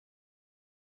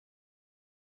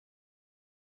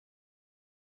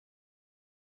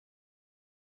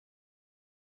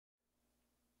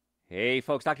Hey,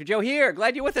 folks, Dr. Joe here.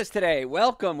 Glad you're with us today.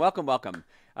 Welcome, welcome, welcome.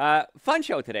 Fun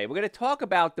show today. We're going to talk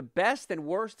about the best and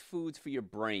worst foods for your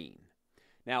brain.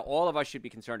 Now, all of us should be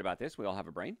concerned about this. We all have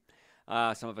a brain.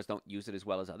 Some of us don't use it as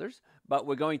well as others. But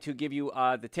we're going to give you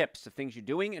the tips of things you're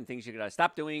doing and things you're going to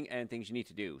stop doing and things you need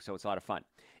to do. So it's a lot of fun.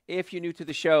 If you're new to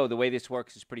the show, the way this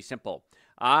works is pretty simple.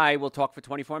 I will talk for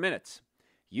 24 minutes.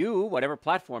 You, whatever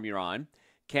platform you're on,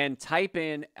 can type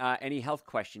in any health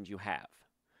questions you have.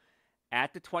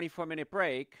 At the 24-minute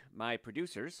break, my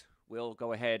producers will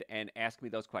go ahead and ask me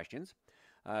those questions.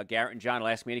 Garrett and John will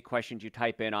ask me any questions you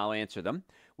type in. I'll answer them.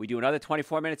 We do another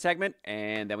 24-minute segment,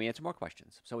 and then we answer more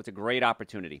questions. So it's a great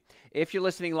opportunity. If you're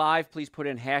listening live, please put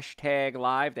in hashtag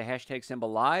live, the hashtag symbol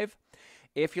live.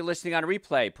 If you're listening on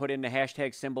replay, put in the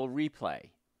hashtag symbol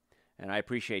replay. And I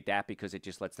appreciate that because it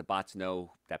just lets the bots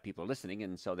know that people are listening,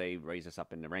 and so they raise us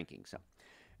up in the rankings.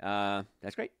 So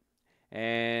that's great.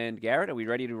 And Garrett, are we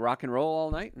ready to rock and roll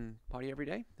all night and party every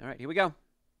day? All right, here we go.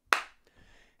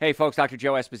 Hey, folks, Dr.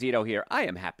 Joe Esposito here. I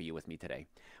am happy you're with me today.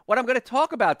 What I'm going to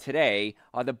talk about today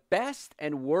are the best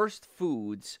and worst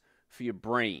foods for your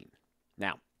brain.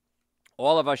 Now,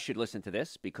 all of us should listen to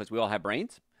this because we all have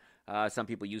brains. Some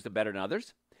people use them better than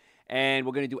others. And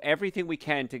we're going to do everything we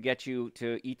can to get you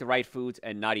to eat the right foods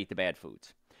and not eat the bad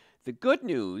foods. The good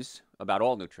news about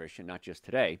all nutrition, not just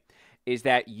today, is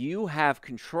that you have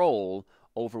control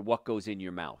over what goes in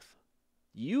your mouth.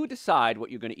 You decide what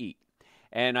you're going to eat.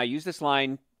 And I used this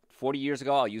line 40 years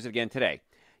ago. I'll use it again today.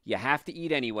 You have to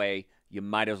eat anyway. You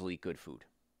might as well eat good food.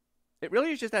 It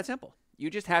really is just that simple.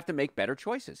 You just have to make better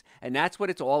choices. And that's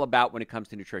what it's all about when it comes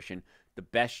to nutrition, the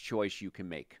best choice you can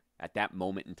make at that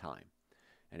moment in time.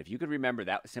 And if you could remember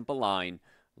that simple line,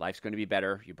 life's going to be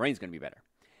better, your brain's going to be better.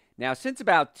 Now, since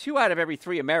about 2 out of every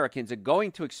 3 Americans are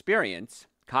going to experience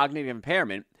cognitive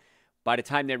impairment by the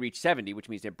time they reach 70, which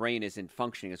means their brain isn't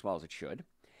functioning as well as it should,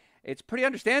 it's pretty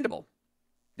understandable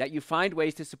that you find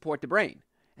ways to support the brain.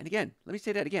 And again, let me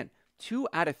say that again. 2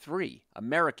 out of 3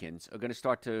 Americans are going to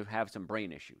start to have some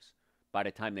brain issues by the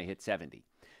time they hit 70.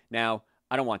 Now,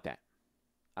 I don't want that.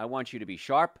 I want you to be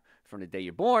sharp from the day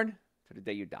you're born to the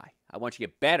day you die. I want you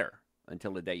to get better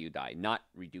until the day you die, not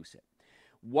reduce it.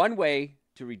 One way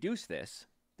to reduce this,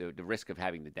 the risk of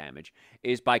having the damage,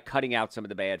 is by cutting out some of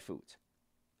the bad foods.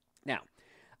 Now,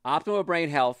 optimal brain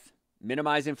health,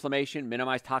 minimize inflammation,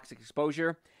 minimize toxic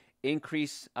exposure,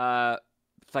 increase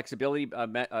flexibility,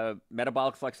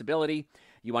 metabolic flexibility.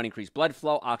 You want to increase blood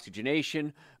flow,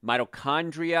 oxygenation,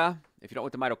 mitochondria. If you don't know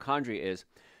what the mitochondria is,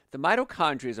 the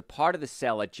mitochondria is a part of the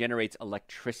cell that generates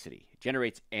electricity,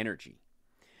 generates energy.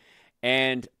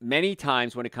 And many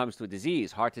times when it comes to a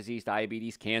disease, heart disease,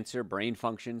 diabetes, cancer, brain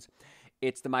functions,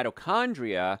 it's the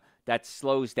mitochondria that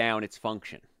slows down its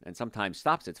function and sometimes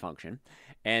stops its function.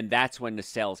 And that's when the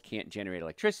cells can't generate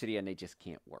electricity and they just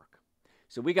can't work.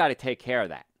 So we got to take care of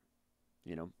that.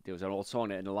 You know, there was an old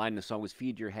song, and the line in the song was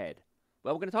 "Feed Your Head."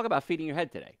 Well, we're going to talk about feeding your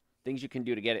head today, things you can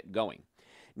do to get it going.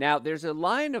 Now, there's a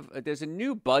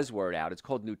new buzzword out. It's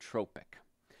called nootropic.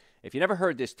 If you never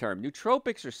heard this term,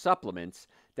 nootropics are supplements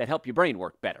that help your brain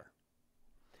work better.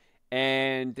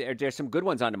 And there's some good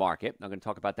ones on the market. I'm going to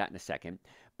talk about that in a second.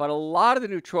 But a lot of the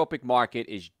nootropic market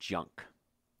is junk.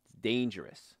 It's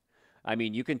dangerous. I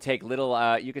mean, you can take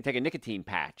a nicotine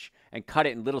patch and cut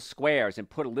it in little squares and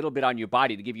put a little bit on your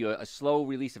body to give you a slow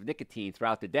release of nicotine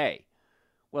throughout the day.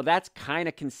 Well, that's kind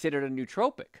of considered a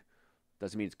nootropic.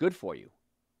 Doesn't mean it's good for you.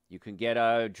 You can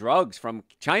get drugs from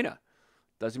China.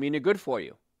 Doesn't mean they're good for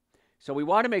you. So we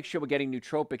want to make sure we're getting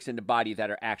nootropics in the body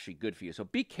that are actually good for you. So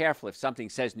be careful if something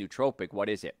says nootropic, what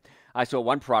is it? I saw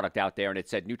one product out there and it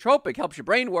said nootropic helps your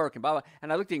brain work and blah, blah.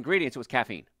 And I looked at the ingredients, it was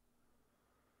caffeine.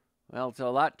 Well, it's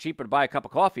a lot cheaper to buy a cup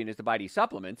of coffee than it is to buy these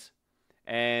supplements.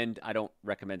 And I don't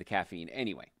recommend the caffeine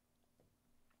anyway.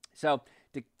 So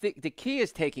the key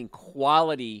is taking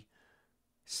quality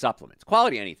supplements,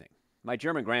 quality anything. My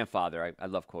German grandfather, I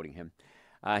love quoting him.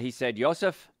 He said,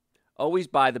 Joseph, always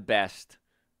buy the best.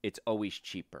 It's always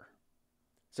cheaper.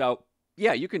 So,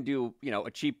 yeah, you can do, a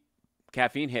cheap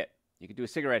caffeine hit. You can do a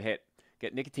cigarette hit,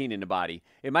 get nicotine in the body.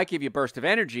 It might give you a burst of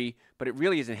energy, but it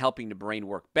really isn't helping the brain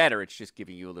work better. It's just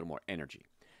giving you a little more energy.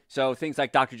 So things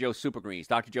like Dr. Joe's Super Greens,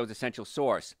 Dr. Joe's Essential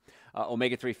Source,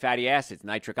 omega-3 fatty acids,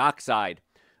 nitric oxide,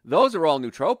 those are all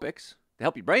nootropics to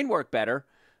help your brain work better.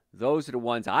 Those are the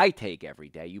ones I take every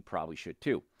day. You probably should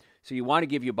too. So you want to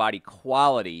give your body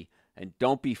quality, and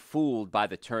don't be fooled by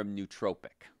the term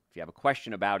nootropic. If you have a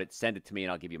question about it, send it to me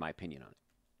and I'll give you my opinion on it.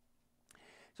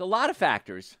 So a lot of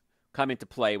factors come into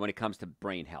play when it comes to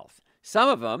brain health. Some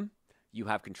of them you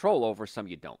have control over, some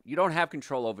you don't. You don't have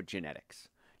control over genetics.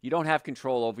 You don't have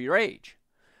control over your age.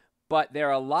 But there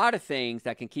are a lot of things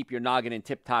that can keep your noggin in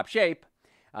tip-top shape.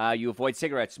 You avoid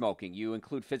cigarette smoking. You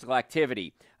include physical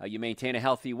activity. You maintain a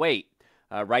healthy weight.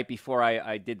 Right before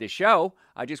I did this show,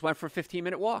 I just went for a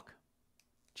 15-minute walk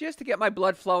just to get my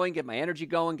blood flowing, get my energy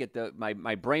going, get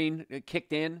my brain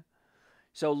kicked in.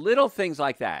 So little things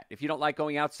like that. If you don't like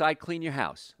going outside, clean your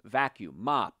house, vacuum,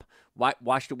 mop,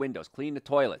 wash the windows, clean the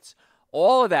toilets.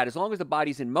 All of that, as long as the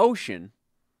body's in motion,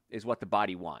 is what the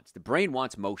body wants. The brain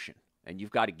wants motion, and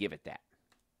you've got to give it that.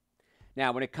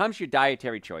 Now, when it comes to your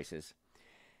dietary choices,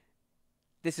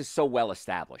 this is so well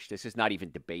established. This is not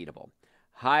even debatable.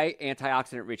 High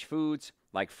antioxidant-rich foods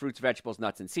like fruits, vegetables,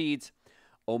 nuts, and seeds.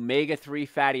 Omega-3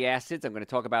 fatty acids. I'm going to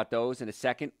talk about those in a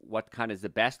second. What kind is the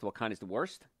best? What kind is the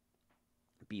worst?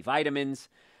 B vitamins.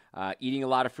 Eating a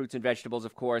lot of fruits and vegetables,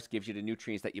 of course, gives you the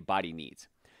nutrients that your body needs.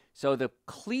 So the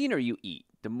cleaner you eat,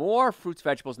 the more fruits,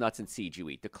 vegetables, nuts, and seeds you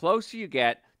eat, the closer you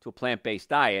get to a plant-based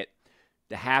diet,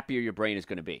 the happier your brain is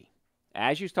going to be.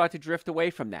 As you start to drift away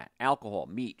from that, alcohol,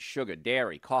 meat, sugar,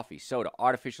 dairy, coffee, soda,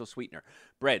 artificial sweetener,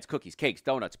 breads, cookies, cakes,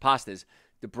 donuts, pastas,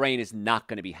 the brain is not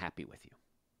going to be happy with you.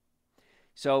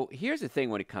 So here's the thing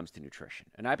when it comes to nutrition.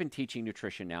 And I've been teaching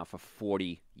nutrition now for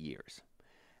 40 years.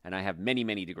 And I have many,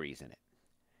 many degrees in it.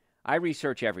 I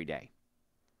research every day.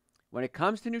 When it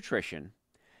comes to nutrition,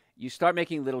 you start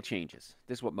making little changes.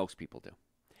 This is what most people do.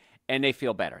 And they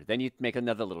feel better. Then you make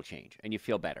another little change, and you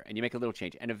feel better. And you make a little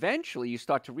change. And eventually, you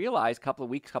start to realize a couple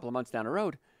of weeks, couple of months down the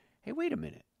road, hey, wait a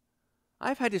minute.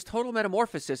 I've had this total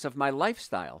metamorphosis of my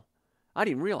lifestyle. I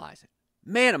didn't even realize it.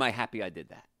 Man, am I happy I did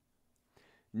that.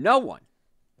 No one,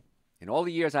 in all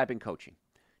the years I've been coaching,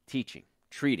 teaching,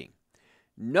 treating,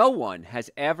 no one has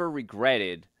ever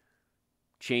regretted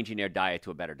changing their diet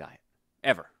to a better diet.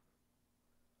 Ever.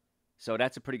 So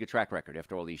that's a pretty good track record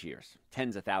after all these years.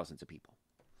 Tens of thousands of people.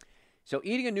 So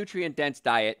eating a nutrient-dense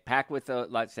diet packed with,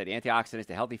 like I said, antioxidants,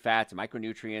 the healthy fats, the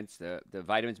micronutrients, the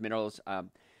vitamins, minerals,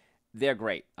 they're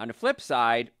great. On the flip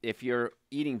side, if you're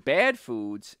eating bad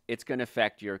foods, it's going to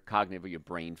affect your cognitive or your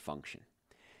brain function.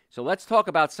 So let's talk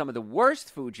about some of the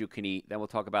worst foods you can eat, then we'll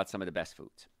talk about some of the best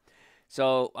foods.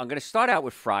 So I'm going to start out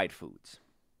with fried foods.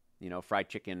 You know, fried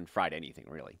chicken, fried anything,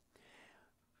 really.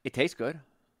 It tastes good.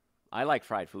 I like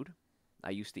fried food.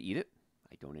 I used to eat it.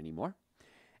 I don't anymore.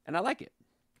 And I like it.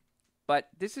 But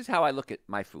this is how I look at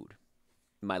my food,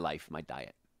 my life, my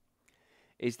diet.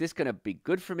 Is this going to be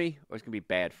good for me or is it going to be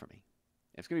bad for me?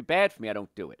 If it's going to be bad for me, I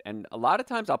don't do it. And a lot of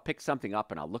times I'll pick something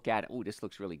up and I'll look at it. Oh, this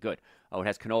looks really good. Oh, it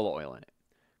has canola oil in it.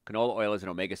 Canola oil is an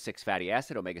omega-6 fatty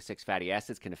acid. Omega-6 fatty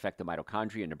acids can affect the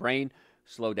mitochondria in the brain,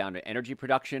 slow down the energy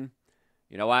production.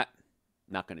 You know what?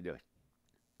 Not going to do it.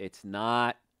 It's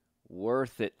not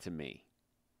worth it to me.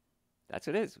 That's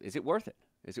what it is. Is it worth it?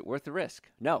 Is it worth the risk?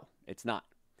 No, it's not.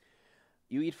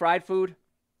 You eat fried food,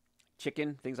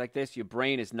 chicken, things like this, your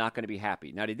brain is not going to be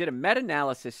happy. Now, they did a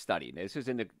meta-analysis study. This is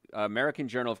in the American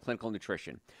Journal of Clinical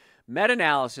Nutrition.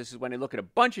 Meta-analysis is when they look at a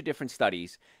bunch of different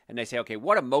studies, and they say, okay,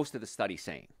 what are most of the studies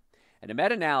saying? And the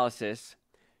meta-analysis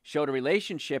showed a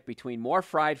relationship between more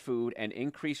fried food and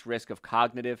increased risk of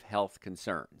cognitive health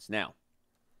concerns. Now,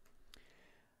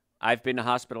 I've been to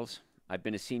hospitals. I've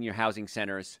been to senior housing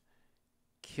centers.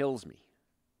 Kills me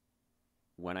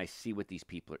when I see what these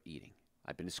people are eating.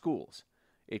 I've been to schools.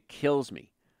 It kills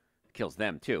me. It kills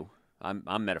them, too. I'm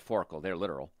metaphorical. They're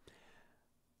literal.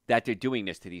 That they're doing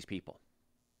this to these people.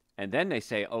 And then they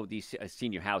say, oh, these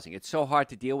senior housing. It's so hard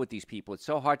to deal with these people. It's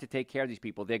so hard to take care of these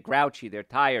people. They're grouchy. They're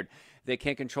tired. They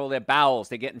can't control their bowels.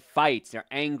 They get in fights. They're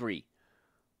angry.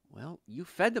 Well, you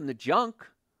fed them the junk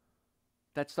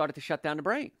that started to shut down the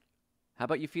brain. How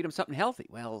about you feed them something healthy?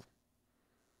 Well,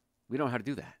 we don't know how to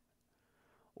do that.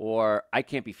 Or I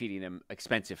can't be feeding them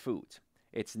expensive foods.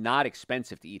 It's not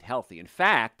expensive to eat healthy. In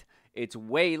fact, it's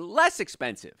way less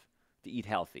expensive to eat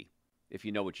healthy if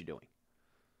you know what you're doing.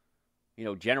 You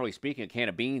know, generally speaking, a can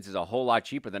of beans is a whole lot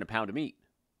cheaper than a pound of meat.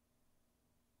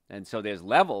 And so there's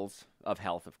levels of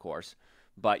health, of course.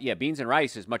 But yeah, beans and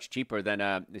rice is much cheaper than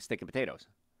a stick of potatoes.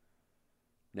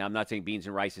 Now, I'm not saying beans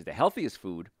and rice is the healthiest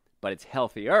food, but it's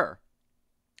healthier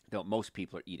than what most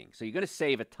people are eating. So you're going to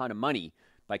save a ton of money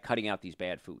by cutting out these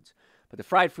bad foods. But the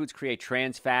fried foods create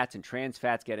trans fats, and trans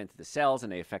fats get into the cells,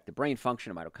 and they affect the brain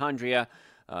function, the mitochondria.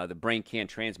 The brain can't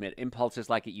transmit impulses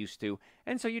like it used to,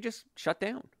 and so you just shut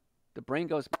down. The brain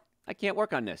goes, I can't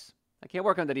work on this. I can't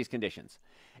work under these conditions.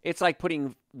 It's like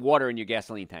putting water in your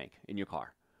gasoline tank in your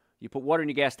car. You put water in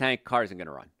your gas tank, car isn't going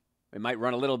to run. It might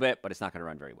run a little bit, but it's not going to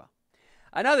run very well.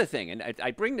 Another thing, and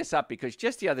I bring this up because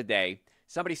just the other day,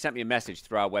 somebody sent me a message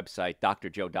through our website,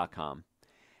 drjoe.com.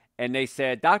 And they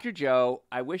said, Dr. Joe,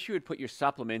 I wish you would put your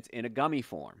supplements in a gummy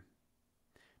form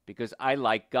because I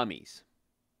like gummies.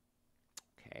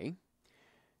 Okay.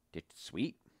 They're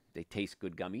sweet. They taste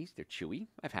good gummies. They're chewy.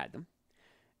 I've had them.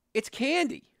 It's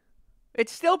candy.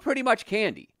 It's still pretty much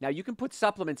candy. Now, you can put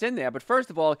supplements in there, but first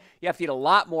of all, you have to eat a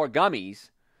lot more gummies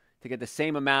to get the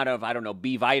same amount of, I don't know,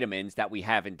 B vitamins that we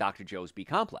have in Dr. Joe's B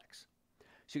complex.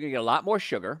 So you're going to get a lot more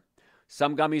sugar.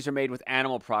 Some gummies are made with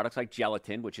animal products like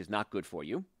gelatin, which is not good for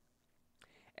you.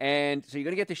 And so you're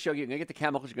going to get the sugar, you're going to get the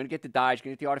chemicals, you're going to get the dyes, you're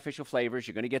going to get the artificial flavors,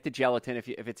 you're going to get the gelatin if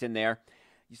it's in there.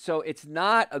 So it's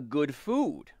not a good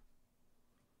food.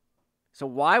 So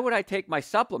why would I take my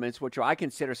supplements, which I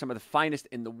consider some of the finest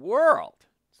in the world?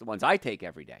 It's the ones I take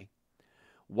every day.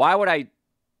 Why would I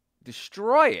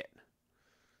destroy it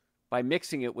by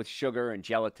mixing it with sugar and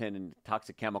gelatin and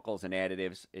toxic chemicals and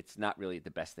additives? It's not really the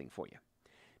best thing for you.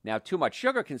 Now, too much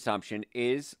sugar consumption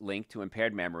is linked to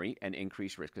impaired memory and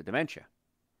increased risk of dementia.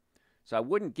 So I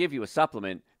wouldn't give you a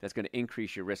supplement that's going to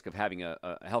increase your risk of having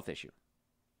a health issue.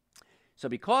 So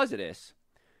because of this,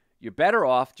 you're better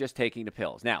off just taking the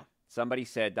pills. Now, somebody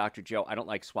said, Dr. Joe, I don't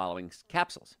like swallowing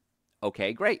capsules.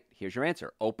 Okay, great. Here's your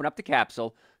answer. Open up the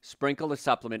capsule, sprinkle the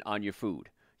supplement on your food.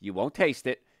 You won't taste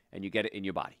it, and you get it in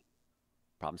your body.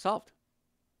 Problem solved.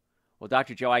 Well,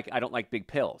 Dr. Joe, I don't like big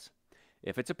pills.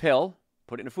 If it's a pill,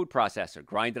 put it in a food processor,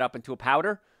 grind it up into a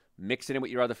powder, mix it in with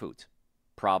your other foods.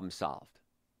 Problem solved.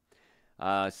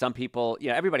 Some people,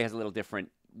 everybody has a little different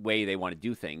way they want to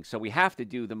do things. So we have to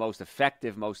do the most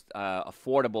effective, most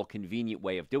affordable, convenient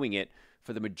way of doing it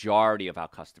for the majority of our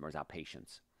customers, our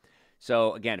patients.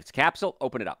 So again, if it's a capsule,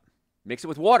 open it up. Mix it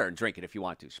with water and drink it if you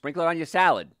want to. Sprinkle it on your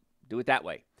salad. Do it that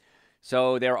way.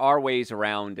 So there are ways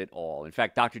around it all. In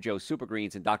fact, Dr. Joe's Super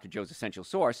Greens and Dr. Joe's Essential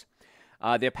Source,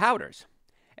 they're powders.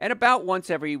 And about once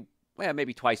every,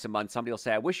 maybe twice a month, somebody will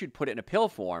say, I wish you'd put it in a pill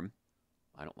form.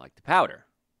 I don't like the powder.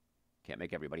 Can't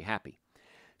make everybody happy.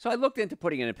 So I looked into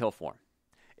putting it in a pill form.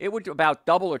 It would about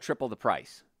double or triple the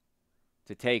price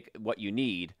to take what you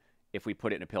need if we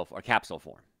put it in a pill or capsule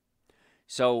form.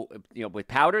 So, with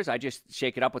powders, I just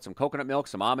shake it up with some coconut milk,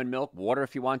 some almond milk, water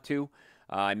if you want to.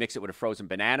 I mix it with a frozen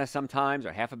banana sometimes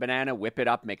or half a banana, whip it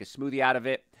up, make a smoothie out of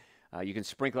it. You can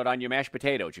sprinkle it on your mashed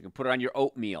potatoes. You can put it on your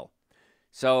oatmeal.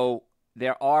 So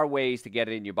there are ways to get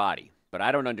it in your body, but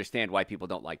I don't understand why people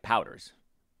don't like powders.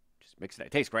 Just mix it.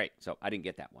 It tastes great, so I didn't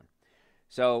get that one.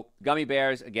 So gummy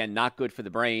bears, again, not good for the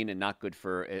brain and not good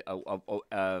for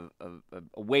a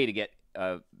way to get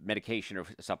medication or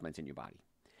supplements in your body.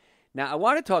 Now, I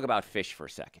want to talk about fish for a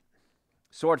second.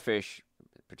 Swordfish,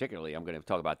 particularly, I'm going to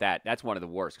talk about that. That's one of the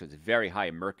worst because it's very high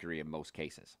in mercury in most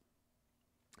cases.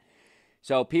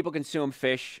 So people consume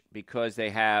fish because they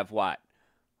have what?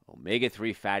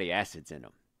 Omega-3 fatty acids in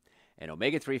them. And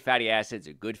omega-3 fatty acids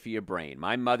are good for your brain.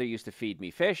 My mother used to feed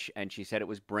me fish, and she said it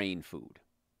was brain food.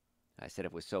 I said,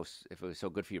 if it was so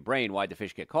good for your brain, why'd the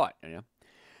fish get caught?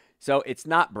 So it's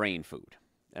not brain food,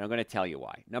 and I'm going to tell you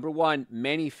why. Number one,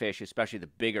 many fish, especially the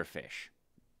bigger fish,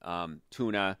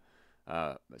 tuna,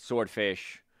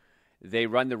 swordfish, they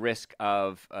run the risk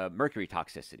of mercury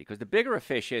toxicity because the bigger a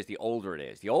fish is, the older it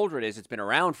is. The older it is, it's been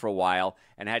around for a while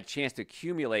and had a chance to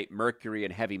accumulate mercury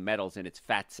and heavy metals in its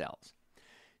fat cells.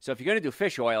 So if you're going to do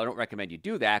fish oil, I don't recommend you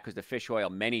do that because the fish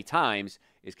oil many times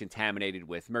is contaminated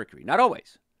with mercury. Not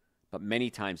always, but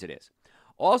many times it is.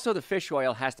 Also, the fish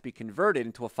oil has to be converted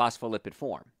into a phospholipid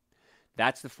form.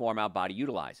 That's the form our body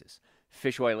utilizes.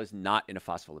 Fish oil is not in a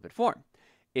phospholipid form.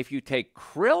 If you take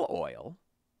krill oil,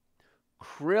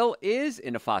 krill is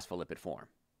in a phospholipid form.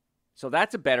 So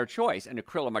that's a better choice. And the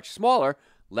krill are much smaller,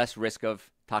 less risk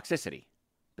of toxicity,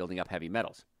 building up heavy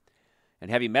metals. And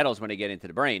heavy metals, when they get into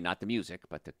the brain, not the music,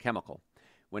 but the chemical,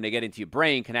 when they get into your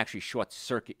brain, can actually short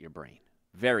circuit your brain.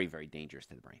 Very, very dangerous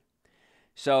to the brain.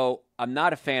 So I'm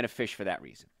not a fan of fish for that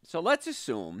reason. So let's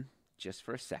assume, just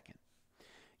for a second,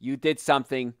 you did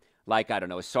something like, I don't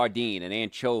know, a sardine, an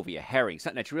anchovy, a herring,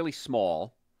 something that's really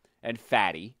small and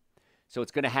fatty. So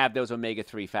it's going to have those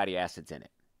omega-3 fatty acids in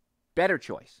it. Better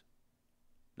choice.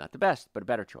 Not the best, but a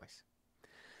better choice.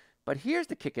 But here's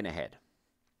the kick in the head.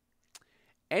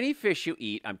 Any fish you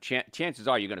eat, chances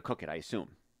are you're going to cook it, I assume.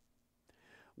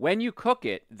 When you cook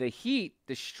it, the heat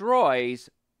destroys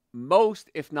most,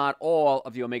 if not all,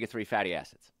 of the omega-3 fatty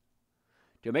acids.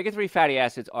 The omega-3 fatty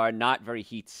acids are not very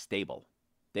heat stable.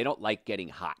 They don't like getting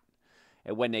hot.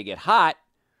 And when they get hot,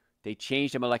 they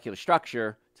change the molecular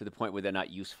structure to the point where they're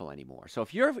not useful anymore. So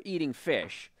if you're eating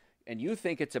fish and you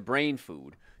think it's a brain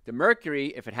food, the mercury,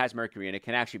 if it has mercury in it,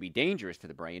 can actually be dangerous to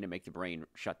the brain and make the brain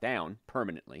shut down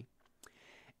permanently.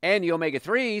 And the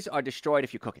omega-3s are destroyed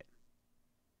if you cook it.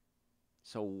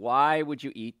 So why would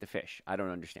you eat the fish? I don't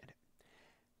understand it.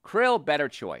 Krill, better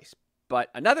choice. But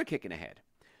another kick in the head.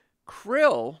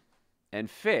 Krill and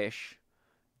fish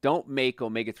don't make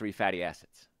omega-3 fatty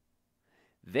acids.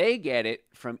 They get it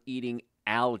from eating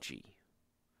algae.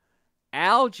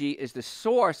 Algae is the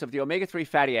source of the omega-3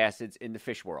 fatty acids in the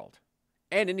fish world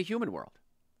and in the human world.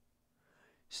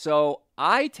 So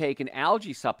I take an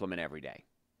algae supplement every day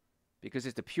because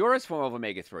it's the purest form of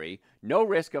omega-3, no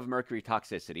risk of mercury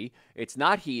toxicity. It's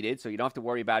not heated, so you don't have to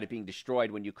worry about it being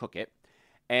destroyed when you cook it.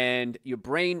 And your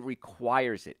brain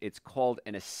requires it. It's called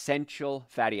an essential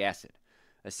fatty acid.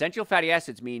 Essential fatty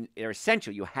acids mean they're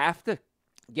essential. You have to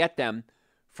get them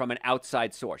from an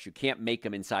outside source. You can't make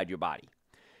them inside your body.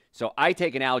 So I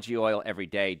take an algae oil every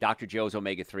day, Dr. Joe's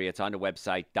Omega-3. It's on the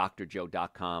website,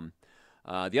 drjoe.com.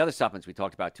 The other supplements we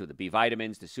talked about too, the B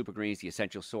vitamins, the super greens, the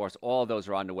essential source, all of those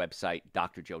are on the website,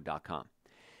 drjoe.com.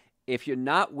 If you're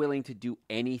not willing to do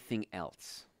anything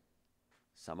else,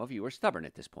 some of you are stubborn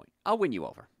at this point. I'll win you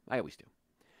over. I always do.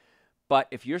 But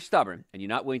if you're stubborn and you're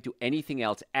not willing to do anything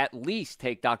else, at least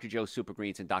take Dr. Joe's Super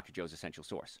Greens and Dr. Joe's Essential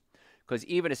Source. Because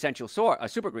even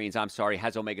Super Greens,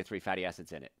 has omega-3 fatty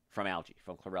acids in it from algae,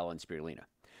 from chlorella and spirulina.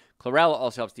 Chlorella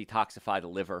also helps detoxify the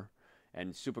liver.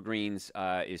 And Super Greens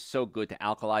is so good to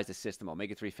alkalize the system.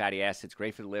 Omega-3 fatty acids,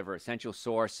 great for the liver. Essential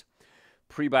Source,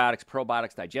 prebiotics,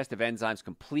 probiotics, digestive enzymes,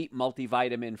 complete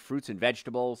multivitamin, fruits and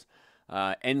vegetables.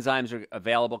 Enzymes are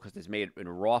available because it's made in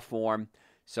raw form.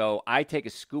 So I take a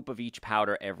scoop of each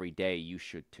powder every day. You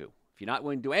should too. If you're not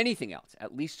willing to do anything else,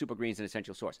 at least Super Greens and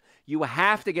Essential Source. You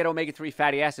have to get omega-3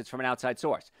 fatty acids from an outside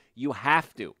source. You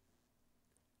have to.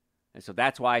 And so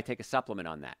that's why I take a supplement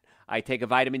on that. I take a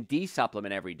vitamin D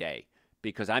supplement every day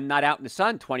because I'm not out in the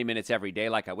sun 20 minutes every day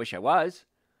like I wish I was,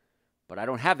 but I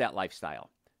don't have that lifestyle.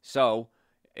 So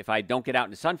if I don't get out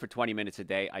in the sun for 20 minutes a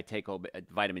day, I take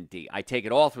vitamin D. I take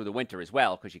it all through the winter as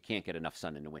well because you can't get enough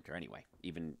sun in the winter anyway.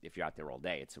 Even if you're out there all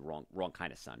day, it's the wrong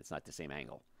kind of sun. It's not the same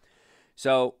angle.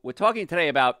 So we're talking today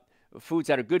about foods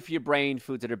that are good for your brain,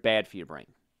 foods that are bad for your brain.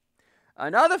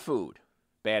 Another food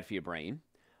bad for your brain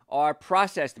are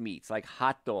processed meats like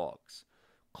hot dogs,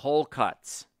 cold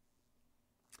cuts.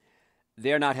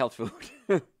 They're not health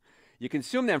food. You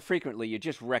consume them frequently, you're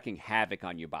just wreaking havoc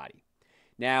on your body.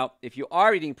 Now, if you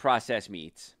are eating processed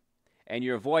meats and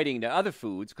you're avoiding the other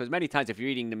foods, because many times if you're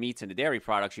eating the meats and the dairy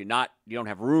products, you don't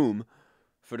have room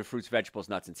for the fruits, vegetables,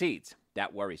 nuts, and seeds.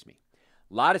 That worries me.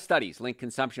 A lot of studies link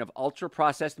consumption of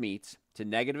ultra-processed meats to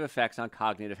negative effects on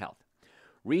cognitive health.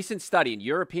 Recent study in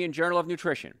European Journal of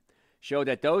Nutrition showed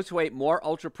that those who ate more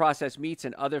ultra-processed meats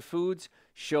and other foods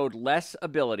showed less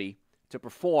ability to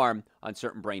perform on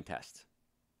certain brain tests.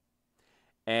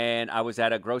 And I was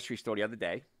at a grocery store the other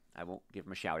day. I won't give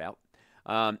them a shout out.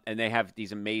 And they have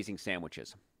these amazing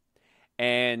sandwiches.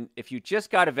 And if you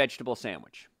just got a vegetable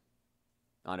sandwich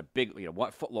on a big,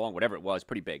 1 foot long, whatever it was,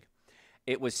 pretty big,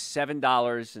 it was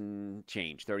 $7 and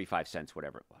change, 35 cents,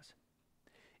 whatever it was.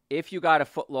 If you got a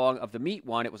foot long of the meat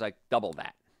one, it was like double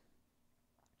that.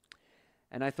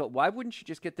 And I thought, why wouldn't you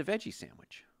just get the veggie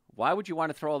sandwich? Why would you want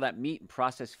to throw all that meat and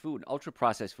processed food and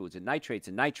ultra-processed foods and nitrates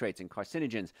and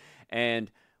carcinogens?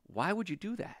 And why would you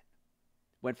do that?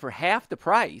 When for half the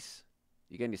price,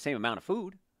 you're getting the same amount of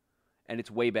food, and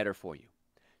it's way better for you.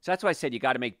 So that's why I said you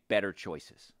got to make better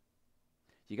choices.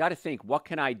 You got to think, what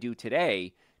can I do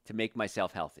today to make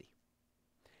myself healthy?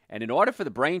 And in order for the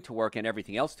brain to work and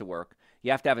everything else to work,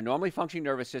 you have to have a normally functioning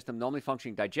nervous system, normally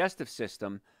functioning digestive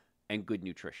system, and good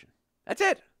nutrition. That's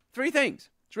it. 3 things.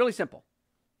 It's really simple.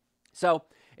 So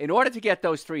in order to get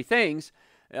those 3 things,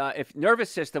 if nervous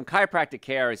system, chiropractic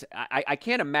care is, I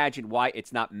can't imagine why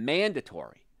it's not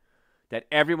mandatory that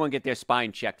everyone get their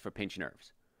spine checked for pinched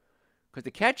nerves. Because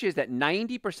the catch is that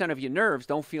 90% of your nerves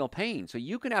don't feel pain. So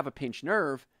you can have a pinched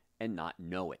nerve and not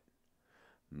know it.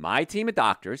 My team of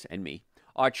doctors and me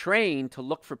are trained to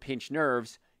look for pinched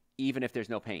nerves even if there's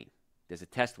no pain. There's a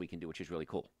test we can do, which is really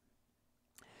cool.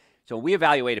 So when we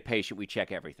evaluate a patient, we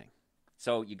check everything.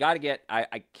 So you got to get,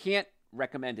 I can't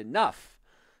recommend enough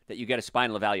that you get a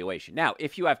spinal evaluation. Now,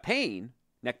 if you have pain,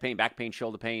 neck pain, back pain,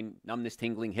 shoulder pain, numbness,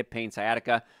 tingling, hip pain,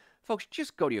 sciatica, folks,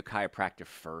 just go to your chiropractor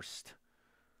first.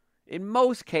 In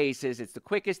most cases, it's the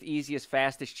quickest, easiest,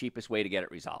 fastest, cheapest way to get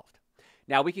it resolved.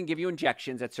 Now, we can give you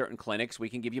injections at certain clinics. We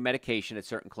can give you medication at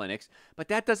certain clinics. But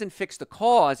that doesn't fix the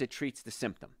cause. It treats the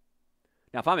symptom.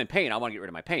 Now, if I'm in pain, I want to get rid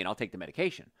of my pain. I'll take the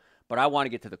medication. But I want to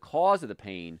get to the cause of the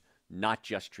pain, not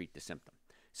just treat the symptom.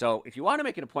 So if you want to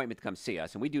make an appointment to come see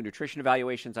us, and we do nutrition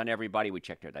evaluations on everybody, we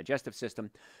check their digestive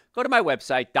system, go to my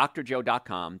website,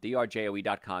 drjoe.com,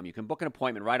 drjoe.com. You can book an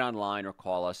appointment right online or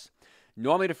call us.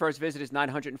 Normally, the first visit is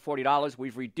 $940.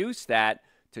 We've reduced that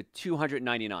to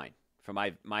 $299 for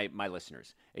my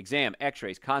listeners. Exam,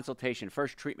 x-rays, consultation,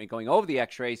 first treatment, going over the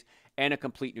x-rays, and a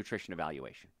complete nutrition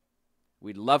evaluation.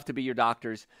 We'd love to be your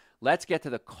doctors. Let's get to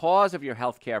the cause of your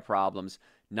healthcare problems,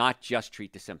 not just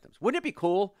treat the symptoms. Wouldn't it be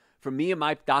cool for me and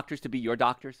my doctors to be your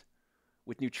doctors?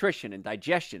 With nutrition and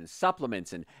digestion and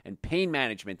supplements and pain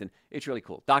management. And it's really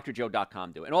cool.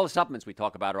 drjoe.com do it. And all the supplements we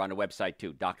talk about are on the website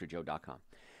too, drjoe.com.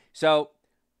 So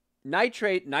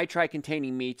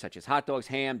nitrite-containing meats such as hot dogs,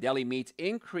 ham, deli meats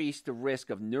increase the risk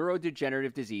of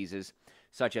neurodegenerative diseases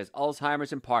such as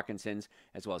Alzheimer's and Parkinson's,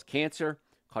 as well as cancer,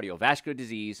 cardiovascular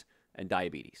disease, and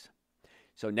diabetes.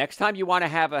 So next time you want to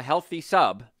have a healthy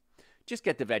sub, just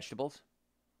get the vegetables.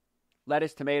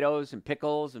 Lettuce, tomatoes, and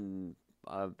pickles, and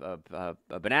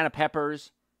banana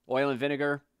peppers, oil and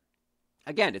vinegar.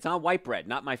 Again, it's on white bread,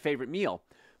 not my favorite meal,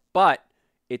 but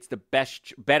it's the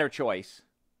better choice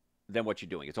than what you're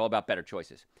doing. It's all about better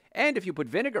choices. And if you put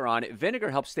vinegar on it,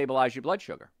 vinegar helps stabilize your blood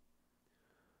sugar.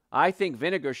 I think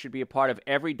vinegar should be a part of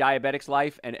every diabetic's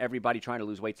life and everybody trying to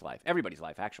lose weight's life. Everybody's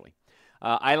life, actually.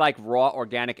 I like raw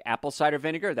organic apple cider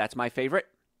vinegar. That's my favorite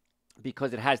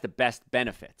because it has the best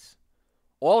benefits.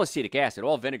 All acetic acid,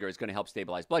 all vinegar is going to help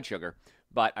stabilize blood sugar,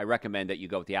 but I recommend that you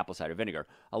go with the apple cider vinegar.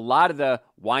 A lot of the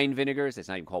wine vinegars, it's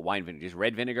not even called wine vinegar, just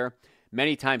red vinegar,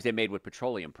 many times they're made with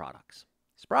petroleum products.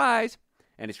 Surprise!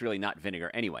 And it's really not vinegar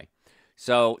anyway.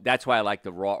 So that's why I like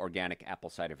the raw organic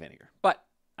apple cider vinegar. But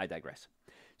I digress.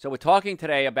 So we're talking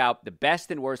today about the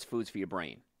best and worst foods for your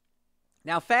brain.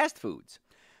 Now, fast foods.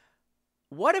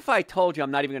 What if I told you I'm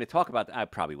not even going to talk about, I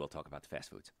probably will talk about the fast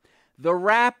foods. The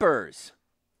wrappers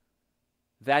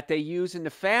that they use in the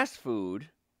fast food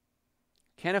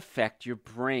can affect your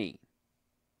brain.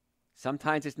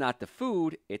 Sometimes it's not the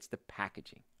food, it's the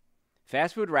packaging.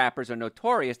 Fast food wrappers are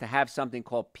notorious to have something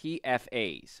called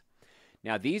PFAs.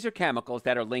 Now, these are chemicals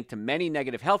that are linked to many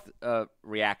negative health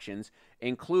reactions,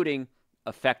 including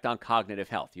effect on cognitive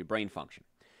health, your brain function.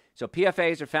 So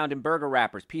PFAs are found in burger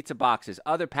wrappers, pizza boxes,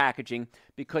 other packaging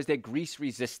because they're grease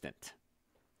resistant.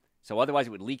 So otherwise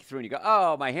it would leak through and you go,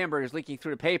 oh, my hamburger's leaking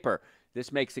through the paper.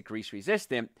 This makes it grease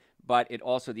resistant, but it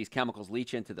also, these chemicals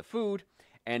leach into the food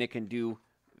and it can do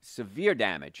severe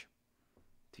damage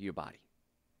to your body.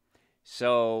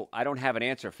 So I don't have an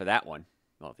answer for that one.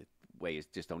 Well, the way is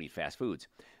just don't eat fast foods.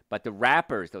 But the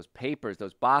wrappers, those papers,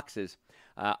 those boxes,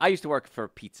 I used to work for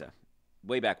pizza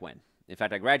way back when. In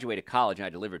fact, I graduated college and I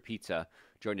delivered pizza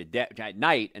during the day, at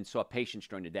night and saw patients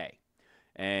during the day.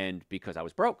 And because I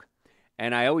was broke.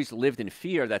 And I always lived in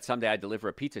fear that someday I'd deliver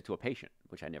a pizza to a patient,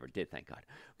 which I never did, thank God.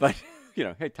 But,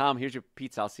 hey, Tom, here's your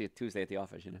pizza. I'll see you Tuesday at the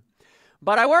office,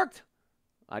 But I worked.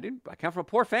 I come from a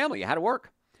poor family. I had to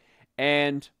work.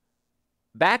 And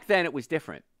back then it was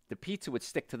different. The pizza would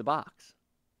stick to the box.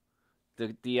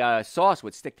 The sauce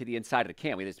would stick to the inside of the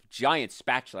can. We had this giant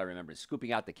spatula, I remember,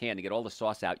 scooping out the can to get all the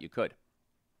sauce out you could.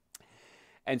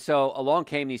 And so along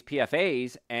came these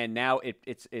PFAs, and now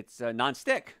it's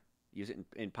nonstick. Use it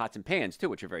in pots and pans, too,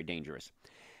 which are very dangerous.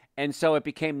 And so it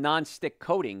became nonstick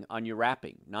coating on your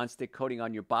wrapping, nonstick coating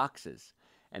on your boxes,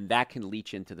 and that can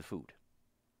leach into the food.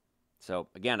 So,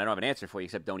 again, I don't have an answer for you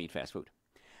except don't eat fast food.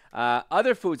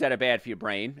 Other foods that are bad for your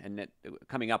brain, and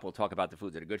coming up we'll talk about the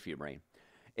foods that are good for your brain.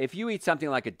 If you eat something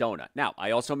like a donut. Now,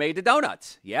 I also made the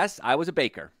donuts. Yes, I was a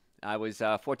baker. I was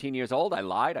 14 years old. I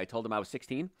lied. I told them I was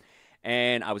 16,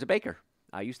 and I was a baker.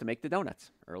 I used to make the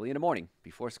donuts early in the morning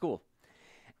before school.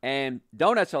 And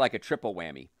donuts are like a triple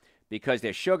whammy because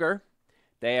they're sugar,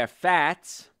 they are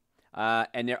fats,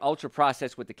 and they're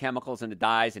ultra-processed with the chemicals and the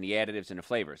dyes and the additives and the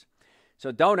flavors.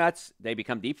 So donuts, they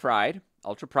become deep-fried,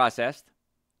 ultra-processed.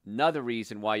 Another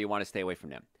reason why you want to stay away from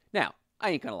them. Now,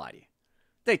 I ain't going to lie to you.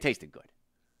 They tasted good.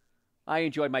 I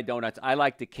enjoyed my donuts. I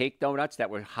like the cake donuts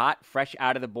that were hot, fresh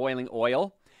out of the boiling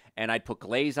oil, and I'd put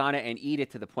glaze on it and eat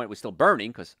it to the point it was still burning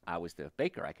because I was the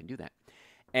baker. I can do that.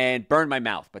 And burn my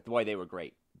mouth, but boy, they were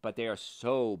great. But they are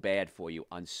so bad for you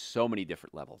on so many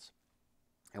different levels.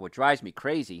 And what drives me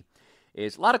crazy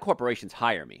is a lot of corporations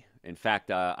hire me. In fact,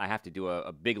 I have to do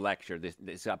a big lecture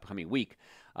this upcoming week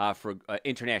for an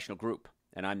international group,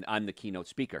 and I'm the keynote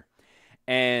speaker.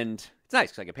 And it's nice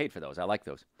because I get paid for those. I like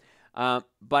those.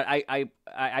 But I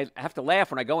have to laugh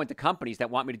when I go into companies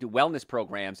that want me to do wellness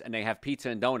programs, and they have pizza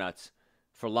and donuts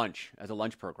for lunch as a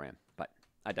lunch program. But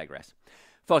I digress.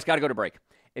 Folks, got to go to break.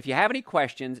 If you have any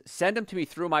questions, send them to me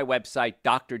through my website,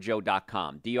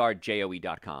 drjoe.com,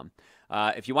 drjoe.com.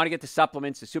 If you want to get the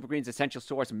supplements, the Super Greens Essential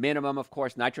Source, minimum, of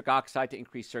course, nitric oxide to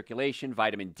increase circulation,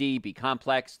 vitamin D,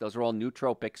 B-complex, those are all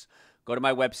nootropics. Go to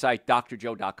my website,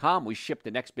 drjoe.com. We ship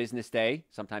the next business day,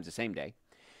 sometimes the same day.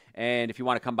 And if you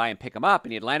want to come by and pick them up,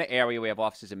 in the Atlanta area, we have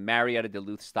offices in Marietta,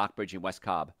 Duluth, Stockbridge, and West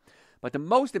Cobb. But the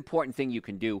most important thing you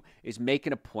can do is make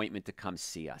an appointment to come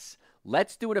see us.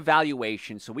 Let's do an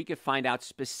evaluation so we can find out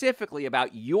specifically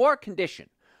about your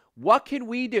condition. What can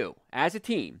we do as a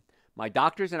team, my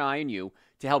doctors and I and you,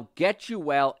 to help get you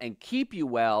well and keep you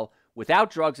well without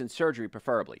drugs and surgery,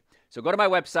 preferably? So go to my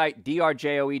website,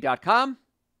 drjoe.com.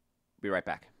 Be right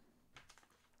back.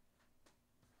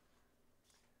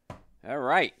 All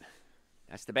right.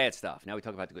 That's the bad stuff. Now we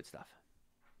talk about the good stuff.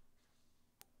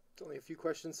 It's only a few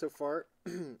questions so far.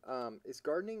 Is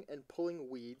gardening and pulling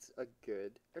weeds a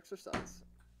good exercise?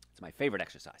 It's my favorite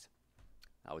exercise.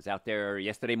 I was out there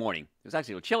yesterday morning. It was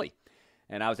actually a little chilly.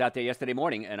 And I was out there yesterday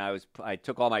morning, and I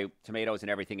took all my tomatoes and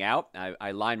everything out.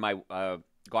 I lined my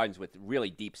gardens with really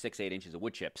deep 6-8 inches of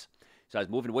wood chips. So I was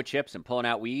moving wood chips and pulling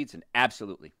out weeds, and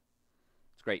absolutely,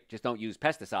 it's great. Just don't use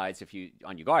pesticides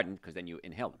on your garden, because then you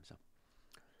inhale them. So,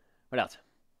 what else?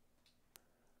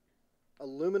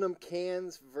 Aluminum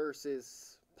cans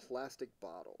versus plastic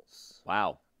bottles.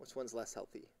 Wow. Which one's less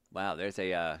healthy? Wow, there's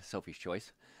a Sophie's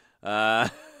choice.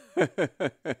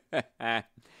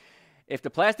 If the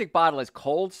plastic bottle has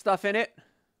cold stuff in it,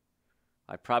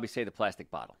 I'd probably say the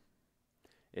plastic bottle.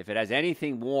 If it has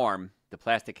anything warm, the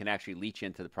plastic can actually leach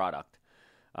into the product.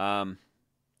 I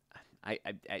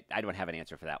don't have an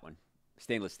answer for that one.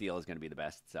 Stainless steel is going to be the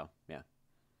best, so yeah.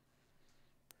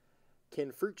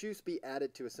 Can fruit juice be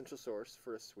added to Essential Source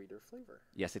for a sweeter flavor?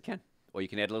 Yes, it can. Or you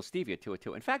can add a little stevia to it,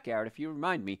 too. In fact, Garrett, if you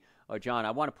remind me, or John,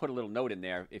 I want to put a little note in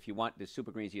there. If you want the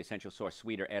Super Greens, the Essential Source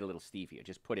sweeter, add a little stevia.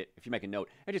 Just put it, if you make a note,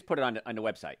 and just put it on the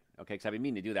website, okay? Because I've been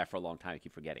meaning to do that for a long time. I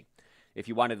keep forgetting. If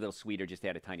you want it a little sweeter, just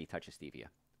add a tiny touch of stevia,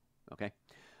 okay?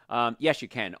 Yes, you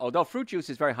can. Although fruit juice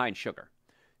is very high in sugar.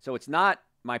 So it's not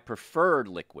my preferred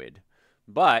liquid,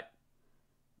 but,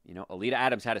 you know, Alita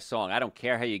Adams had a song, I don't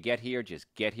care how you get here, just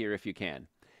get here if you can.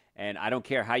 And I don't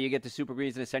care how you get the Super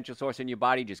Greens and Essential Source in your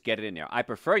body, just get it in there. I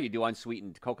prefer you do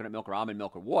unsweetened coconut milk or almond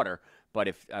milk or water, but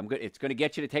if it's going to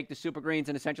get you to take the Super Greens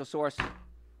and Essential Source,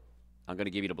 I'm going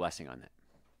to give you the blessing on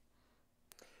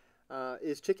that.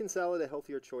 Is chicken salad a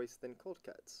healthier choice than cold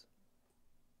cuts?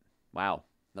 Wow,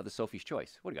 another Sophie's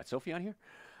choice. What do you got, Sophie on here?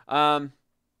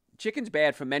 Chicken's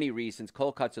bad for many reasons.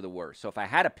 Cold cuts are the worst. So if I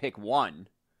had to pick one,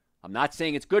 I'm not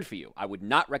saying it's good for you. I would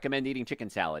not recommend eating chicken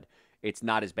salad. It's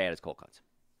not as bad as cold cuts.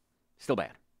 Still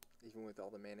bad. Even with all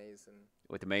the mayonnaise and...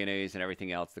 With the mayonnaise and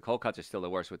everything else. The cold cuts are still the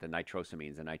worst with the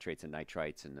nitrosamines, the nitrates and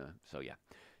nitrites. And so, yeah.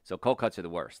 So cold cuts are the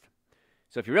worst.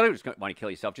 So if you really just want to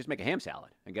kill yourself, just make a ham salad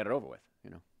and get it over with.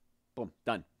 You know, boom,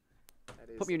 done.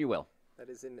 Put me in your will. That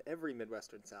is in every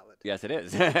Midwestern salad. Yes, it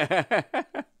is.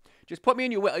 Just put me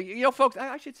in your will. You know, folks,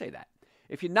 I should say that.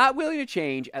 If you're not willing to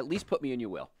change, at least put me in your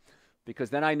will.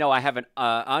 Because then I know I have an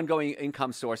ongoing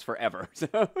income source forever. So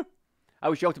I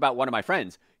always joked about one of my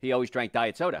friends. He always drank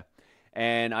diet soda.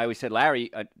 And I always said,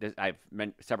 Larry, I've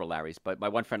met several Larrys, but my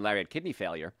one friend Larry had kidney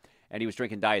failure, and he was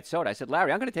drinking diet soda. I said,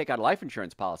 Larry, I'm going to take out a life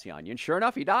insurance policy on you. And sure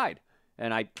enough, he died.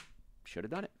 And I should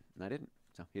have done it, and I didn't.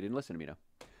 So he didn't listen to me, though.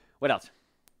 What else?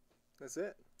 That's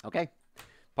it. Okay.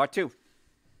 Part 2.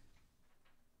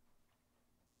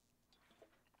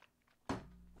 Got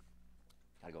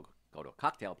to go to a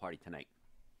cocktail party tonight.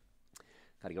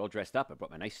 Got to get all dressed up. I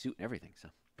brought my nice suit and everything. So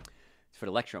it's for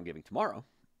the lecture I'm giving tomorrow.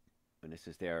 And this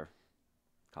is their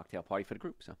cocktail party for the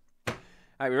group. So, all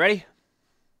right, we ready?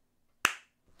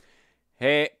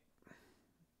 Hey,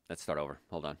 let's start over.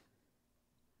 Hold on.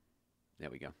 There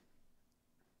we go. All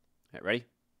right, ready?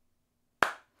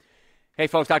 Hey,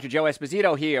 folks, Dr. Joe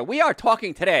Esposito here. We are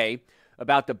talking today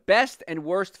about the best and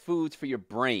worst foods for your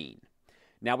brain.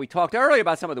 Now, we talked earlier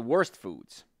about some of the worst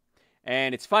foods.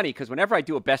 And it's funny because whenever I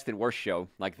do a best and worst show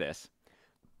like this,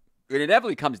 it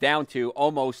inevitably comes down to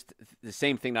almost the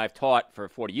same thing that I've taught for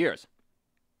 40 years.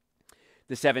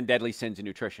 The 7 deadly sins of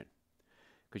nutrition.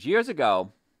 Because years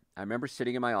ago, I remember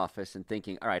sitting in my office and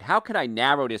thinking, all right, how could I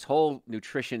narrow this whole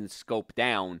nutrition scope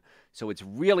down so it's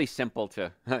really simple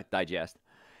to digest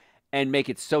and make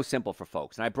it so simple for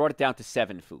folks? And I brought it down to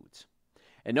 7 foods.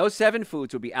 And those 7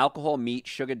 foods would be alcohol, meat,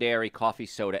 sugar, dairy, coffee,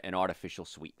 soda, and artificial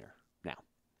sweetener. Now,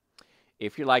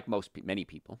 if you're like many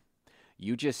people,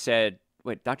 you just said,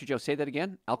 wait, Dr. Joe, say that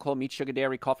again? Alcohol, meat, sugar,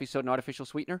 dairy, coffee, soda, and artificial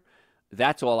sweetener?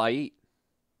 That's all I eat.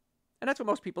 And that's what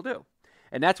most people do.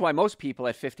 And that's why most people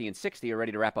at 50 and 60 are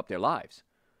ready to wrap up their lives.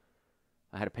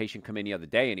 I had a patient come in the other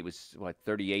day, and he was,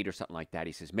 38 or something like that.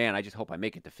 He says, man, I just hope I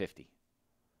make it to 50.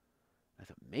 I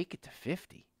thought, make it to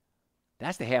 50?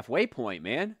 That's the halfway point,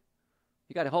 man.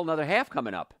 You got a whole nother half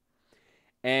coming up.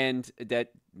 And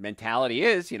that mentality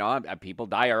is, people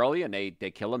die early and they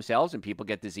kill themselves and people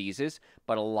get diseases.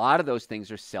 But a lot of those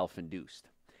things are self-induced.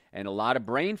 And a lot of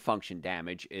brain function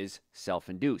damage is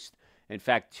self-induced. In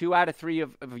fact, 2 out of 3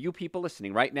 of you people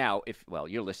listening right now,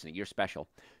 you're listening, you're special.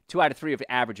 2 out of 3 of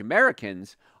average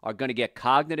Americans are going to get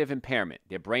cognitive impairment.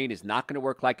 Their brain is not going to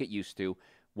work like it used to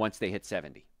once they hit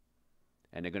 70.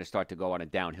 and they're going to start to go on a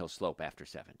downhill slope after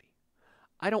 70.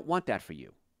 I don't want that for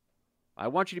you. I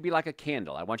want you to be like a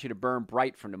candle. I want you to burn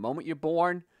bright from the moment you're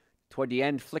born, toward the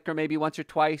end, flicker maybe once or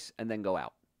twice, and then go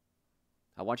out.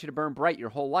 I want you to burn bright your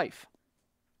whole life.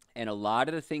 And a lot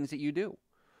of the things that you do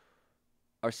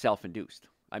are self-induced.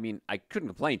 I mean, I couldn't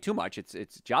complain too much.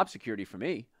 It's job security for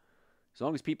me. As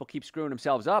long as people keep screwing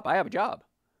themselves up, I have a job.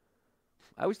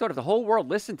 I always thought if the whole world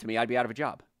listened to me, I'd be out of a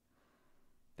job.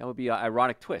 That would be an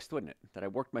ironic twist, wouldn't it? That I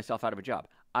worked myself out of a job.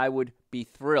 I would be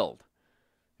thrilled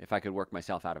if I could work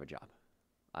myself out of a job.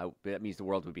 That means the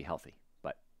world would be healthy.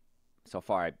 But so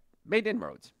far, I made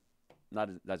inroads. Not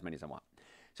as many as I want.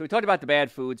 So we talked about the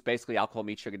bad foods, basically alcohol,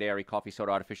 meat, sugar, dairy, coffee,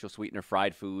 soda, artificial sweetener,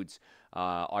 fried foods.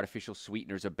 Artificial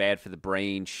sweeteners are bad for the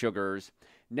brain, sugars.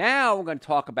 Now we're going to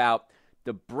talk about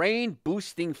the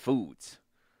brain-boosting foods,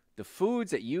 the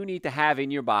foods that you need to have in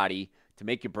your body to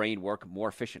make your brain work more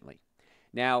efficiently.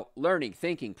 Now, learning,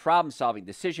 thinking, problem-solving,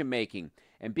 decision-making,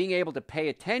 and being able to pay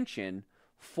attention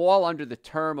fall under the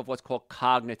term of what's called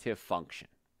cognitive function.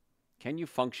 Can you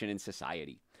function in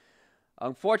society?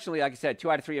 Unfortunately, like I said,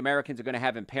 2 out of 3 Americans are going to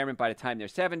have impairment by the time they're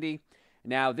 70.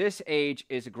 Now, this age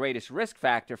is the greatest risk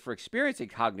factor for experiencing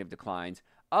cognitive declines.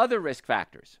 Other risk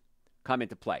factors come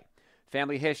into play.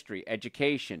 Family history,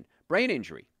 education, brain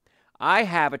injury. I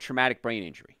have a traumatic brain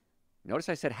injury. Notice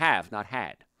I said have, not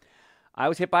had. I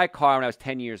was hit by a car when I was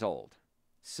 10 years old.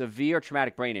 Severe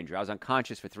traumatic brain injury. I was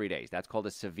unconscious for 3 days. That's called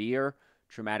a severe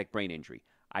traumatic brain injury.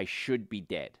 I should be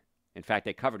dead. In fact,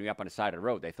 they covered me up on the side of the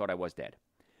road. They thought I was dead.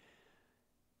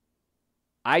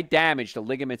 I damaged the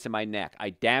ligaments in my neck.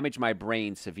 I damaged my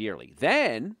brain severely.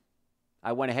 Then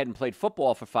I went ahead and played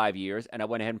football for 5 years, and I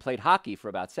went ahead and played hockey for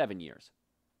about 7 years.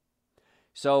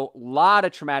 So a lot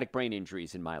of traumatic brain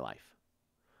injuries in my life.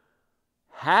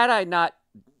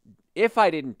 If I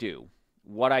didn't do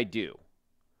what I do,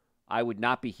 I would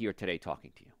not be here today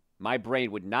talking to you. My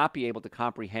brain would not be able to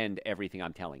comprehend everything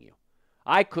I'm telling you.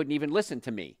 I couldn't even listen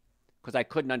to me because I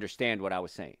couldn't understand what I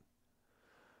was saying.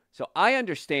 So I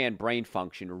understand brain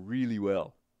function really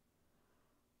well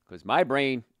because my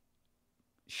brain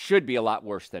should be a lot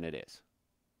worse than it is.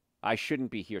 I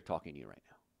shouldn't be here talking to you right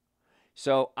now.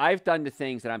 So I've done the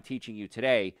things that I'm teaching you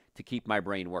today to keep my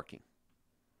brain working.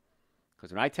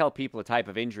 Because when I tell people the type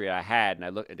of injury I had,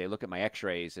 and they look at my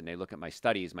x-rays and they look at my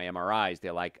studies, my MRIs,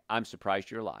 they're like, I'm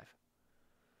surprised you're alive.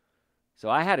 So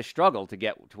I had to struggle to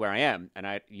get to where I am,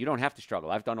 and you don't have to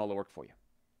struggle. I've done all the work for you.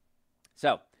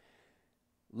 So a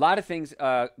lot of things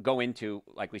go into,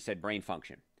 like we said, brain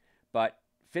function. But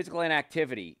physical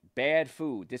inactivity, bad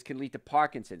food, this can lead to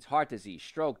Parkinson's, heart disease,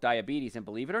 stroke, diabetes, and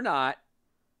believe it or not,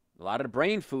 a lot of the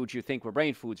brain foods you think were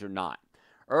brain foods are not.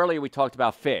 Earlier we talked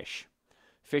about fish.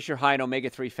 Fish are high in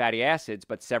omega-3 fatty acids,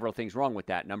 but several things wrong with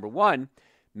that. Number one,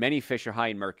 many fish are high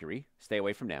in mercury. Stay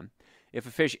away from them. If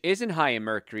a fish isn't high in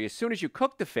mercury, as soon as you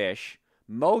cook the fish,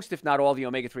 most, if not all, the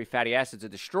omega-3 fatty acids are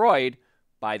destroyed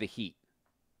by the heat.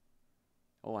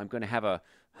 Oh, I'm going to have a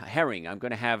herring. I'm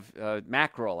going to have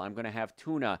mackerel. I'm going to have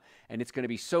tuna, and it's going to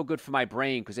be so good for my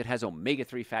brain because it has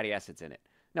omega-3 fatty acids in it.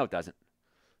 No, it doesn't.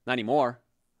 Not anymore.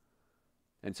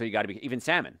 And so you got to be, even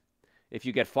salmon. If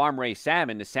you get farm-raised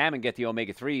salmon, the salmon get the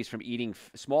omega-3s from eating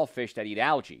small fish that eat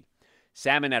algae.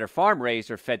 Salmon that are farm-raised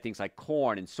are fed things like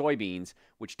corn and soybeans,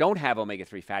 which don't have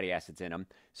omega-3 fatty acids in them.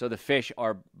 So the fish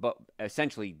are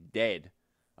essentially dead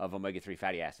of omega-3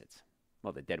 fatty acids.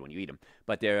 Well, they're dead when you eat them,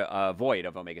 but they're void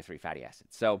of omega-3 fatty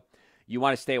acids. So you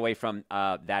want to stay away from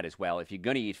that as well. If you're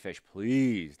going to eat fish,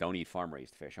 please don't eat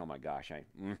farm-raised fish. Oh, my gosh.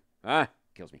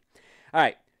 Kills me. All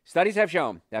right. Studies have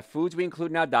shown that foods we include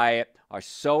in our diet are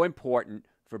so important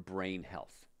for brain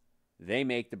health. They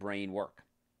make the brain work.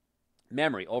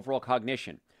 Memory, overall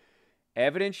cognition.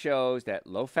 Evidence shows that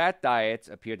low-fat diets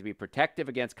appear to be protective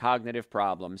against cognitive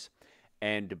problems,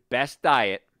 and the best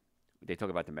diet, they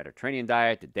talk about the Mediterranean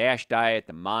diet, the DASH diet,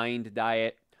 the MIND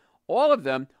diet, all of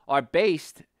them are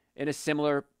based in a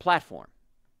similar platform.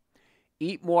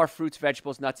 Eat more fruits,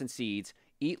 vegetables, nuts, and seeds.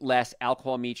 Eat less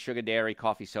alcohol, meat, sugar, dairy,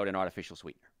 coffee, soda, and artificial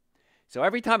sweetener. So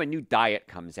every time a new diet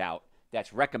comes out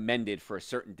that's recommended for a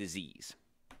certain disease,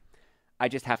 I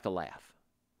just have to laugh.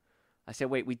 I say,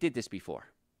 wait, we did this before.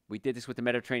 We did this with the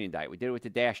Mediterranean diet. We did it with the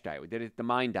DASH diet. We did it with the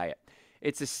MIND diet.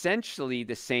 It's essentially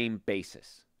the same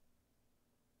basis.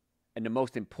 And the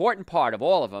most important part of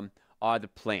all of them are the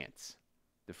plants,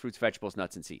 the fruits, vegetables,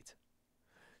 nuts, and seeds.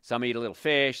 Some eat a little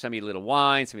fish, some eat a little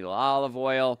wine, some eat a little olive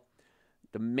oil.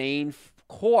 The main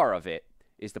core of it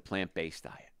is the plant-based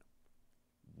diet.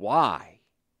 Why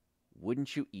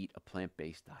wouldn't you eat a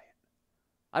plant-based diet?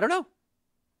 I don't know.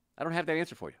 I don't have that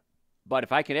answer for you. But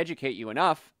if I can educate you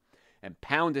enough and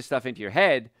pound this stuff into your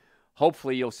head,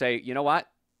 hopefully you'll say, you know what?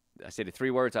 I say the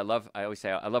 3 words I always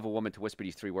say, I love a woman to whisper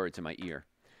these 3 words in my ear.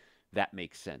 That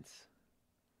makes sense.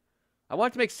 I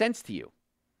want it to make sense to you.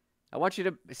 I want you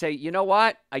to say, you know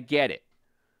what? I get it.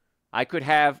 I could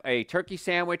have a turkey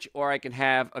sandwich or I can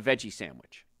have a veggie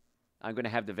sandwich. I'm going to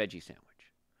have the veggie sandwich.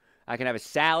 I can have a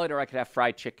salad or I could have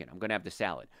fried chicken. I'm going to have the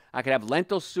salad. I could have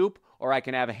lentil soup or I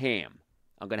can have a ham.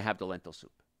 I'm going to have the lentil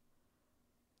soup.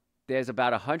 There's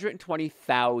about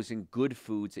 120,000 good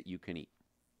foods that you can eat.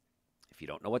 If you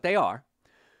don't know what they are,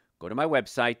 go to my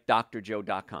website,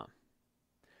 drjoe.com.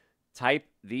 Type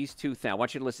these 2 things. I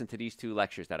want you to listen to these 2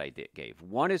 lectures that I gave.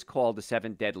 One is called The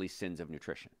 7 Deadly Sins of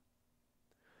Nutrition.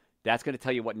 That's going to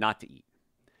tell you what not to eat.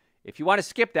 If you want to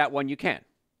skip that one, you can.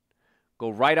 Go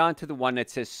right on to the one that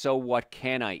says, so what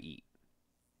can I eat?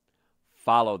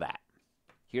 Follow that.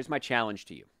 Here's my challenge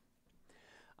to you.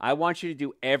 I want you to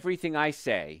do everything I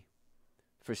say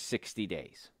for 60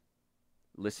 days.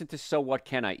 Listen to So What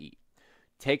Can I Eat?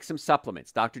 Take some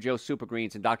supplements, Dr. Joe Super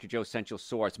Greens and Dr. Joe Essential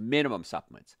Source, minimum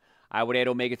supplements. I would add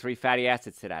omega-3 fatty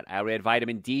acids to that. I would add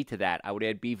vitamin D to that. I would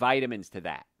add B vitamins to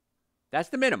that. That's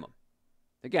the minimum.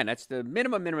 Again, that's the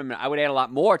minimum. I would add a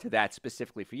lot more to that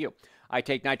specifically for you. I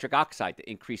take nitric oxide to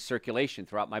increase circulation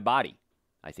throughout my body.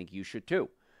 I think you should too.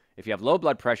 If you have low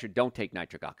blood pressure, don't take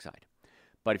nitric oxide.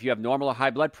 But if you have normal or high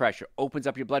blood pressure, opens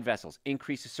up your blood vessels,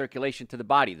 increases circulation to the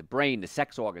body, the brain, the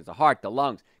sex organs, the heart, the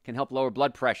lungs, can help lower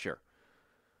blood pressure.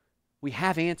 We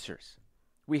have answers.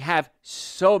 We have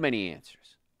so many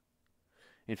answers.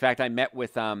 In fact, I met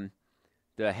with the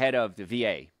head of the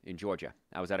VA in Georgia.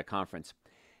 I was at a conference,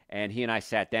 and he and I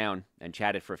sat down and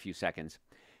chatted for a few seconds.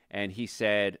 And he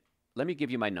said, let me give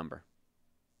you my number.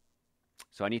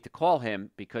 So I need to call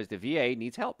him because the VA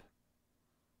needs help.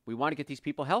 We want to get these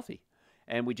people healthy.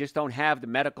 And we just don't have the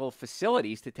medical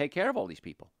facilities to take care of all these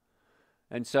people.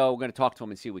 And so we're going to talk to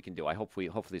him and see what we can do. Hopefully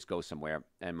this goes somewhere.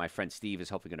 And my friend Steve is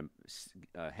hopefully going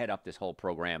to head up this whole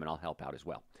program, and I'll help out as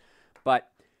well. But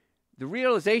the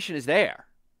realization is there.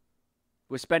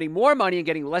 We're spending more money and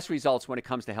getting less results when it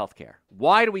comes to healthcare.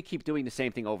 Why do we keep doing the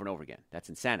same thing over and over again? That's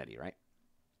insanity, right?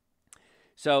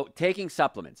 So taking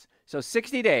supplements. So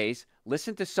 60 days,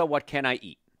 listen to So What Can I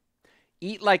Eat?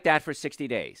 Eat like that for 60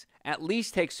 days. At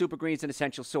least take Super Greens and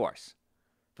Essential Source.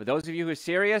 For those of you who are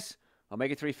serious,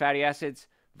 omega-3 fatty acids,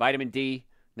 vitamin D,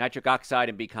 nitric oxide,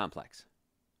 and B complex.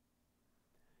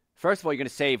 First of all, you're going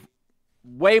to save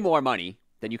way more money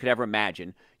than you could ever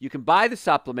imagine. You can buy the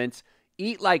supplements,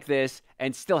 eat like this,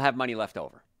 and still have money left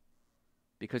over.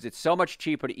 Because it's so much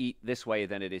cheaper to eat this way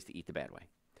than it is to eat the bad way.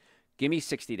 Give me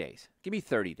 60 days. Give me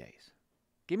 30 days.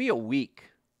 Give me a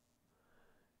week.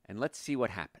 And let's see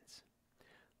what happens.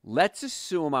 Let's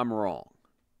assume I'm wrong.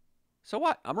 So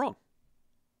what? I'm wrong.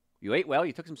 You ate well,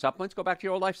 you took some supplements, go back to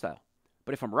your old lifestyle.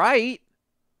 But if I'm right,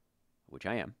 which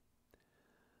I am,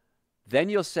 then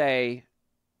you'll say,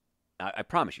 I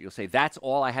promise you, you'll say, that's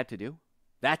all I had to do?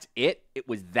 That's it? It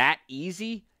was that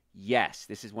easy? Yes,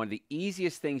 this is one of the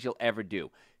easiest things you'll ever do.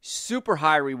 Super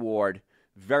high reward,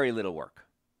 very little work.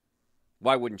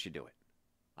 Why wouldn't you do it?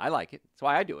 I like it. That's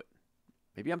why I do it.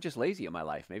 Maybe I'm just lazy in my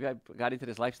life. Maybe I got into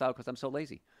this lifestyle because I'm so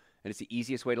lazy. And it's the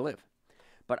easiest way to live.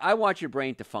 But I want your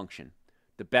brain to function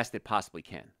the best it possibly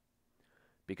can.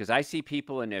 Because I see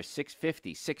people in their 50s,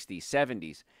 60s,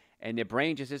 70s, and their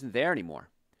brain just isn't there anymore.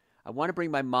 I want to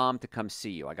bring my mom to come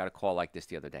see you. I got a call like this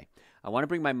the other day. I want to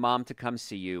bring my mom to come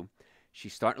see you.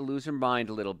 She's starting to lose her mind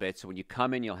a little bit. So when you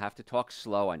come in, you'll have to talk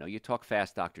slow. I know you talk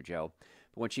fast, Dr. Joe.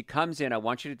 But when she comes in, I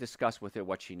want you to discuss with her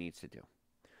what she needs to do.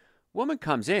 Woman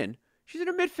comes in. She's in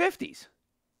her mid-50s.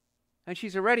 And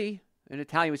she's already, in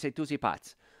Italian, we say duzzi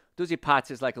pazz. Duzzi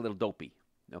pazz is like a little dopey,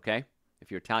 okay? If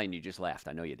you're Italian, you just laughed.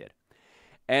 I know you did.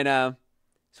 And so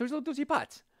she's a little duzzi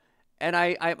pazz. And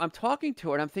I'm talking to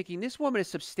her, and I'm thinking, this woman is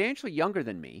substantially younger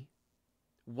than me.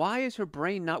 Why is her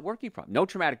brain not working properly? No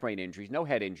traumatic brain injuries, no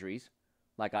head injuries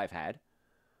like I've had.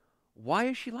 Why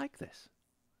is she like this?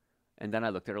 And then I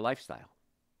looked at her lifestyle.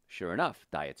 Sure enough,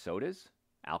 diet sodas,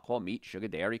 alcohol, meat, sugar,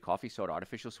 dairy, coffee, soda,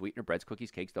 artificial sweetener, breads,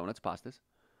 cookies, cakes, donuts, pastas.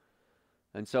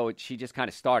 And so she just kind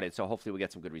of started, so hopefully we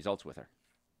get some good results with her.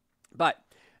 But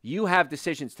you have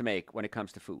decisions to make when it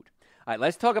comes to food. All right,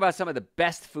 let's talk about some of the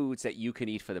best foods that you can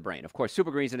eat for the brain. Of course, Super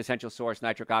Greens, an essential source,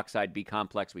 nitric oxide, B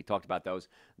complex. We talked about those.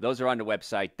 Those are on the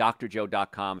website,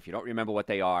 drjoe.com. If you don't remember what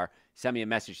they are, send me a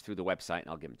message through the website, and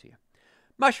I'll give them to you.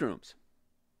 Mushrooms.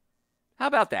 How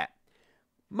about that?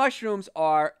 Mushrooms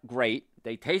are great.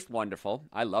 They taste wonderful.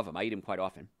 I love them. I eat them quite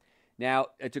often. Now,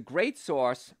 it's a great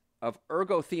source of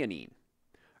ergothioneine.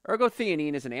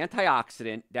 Ergothioneine is an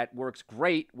antioxidant that works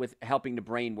great with helping the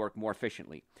brain work more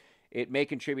efficiently. It may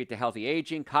contribute to healthy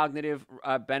aging, cognitive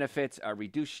benefits,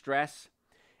 reduced stress,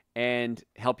 and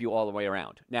help you all the way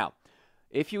around. Now,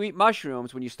 if you eat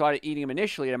mushrooms, when you started eating them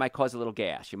initially, it might cause a little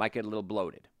gas. You might get a little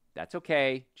bloated. That's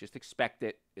okay. Just expect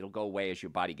it. It'll go away as your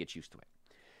body gets used to it.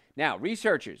 Now,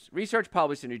 research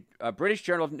published in a British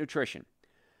Journal of Nutrition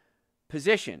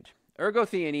positioned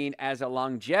ergothioneine as a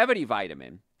longevity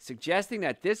vitamin, suggesting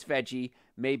that this veggie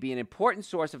may be an important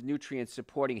source of nutrients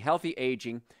supporting healthy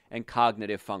aging and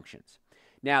cognitive functions.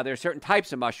 Now, there are certain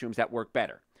types of mushrooms that work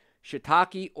better.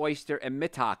 Shiitake, oyster, and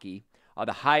maitake are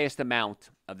the highest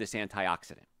amount of this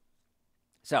antioxidant.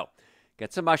 So,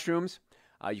 get some mushrooms.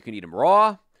 You can eat them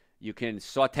raw. You can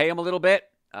saute them a little bit.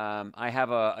 I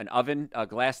have an oven, a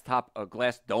glass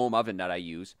dome oven that I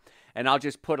use, and I'll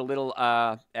just put a little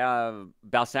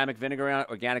balsamic vinegar on it,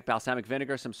 organic balsamic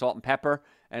vinegar, some salt and pepper,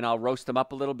 and I'll roast them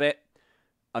up a little bit.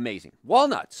 Amazing.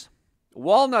 Walnuts.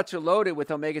 Walnuts are loaded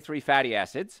with omega-3 fatty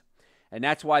acids, and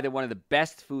that's why they're one of the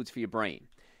best foods for your brain.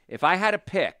 If I had to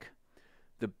pick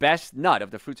the best nut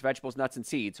of the fruits, vegetables, nuts, and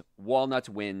seeds, walnuts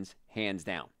wins hands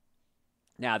down.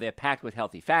 Now, they're packed with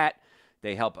healthy fat.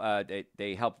 They help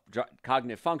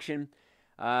cognitive function.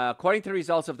 According to the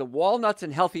results of the Walnuts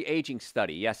and Healthy Aging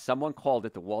Study, yes, someone called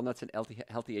it the Walnuts and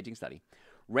Healthy Aging Study,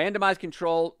 randomized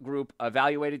control group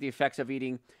evaluated the effects of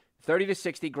eating 30 to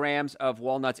 60 grams of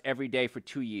walnuts every day for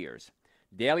 2 years.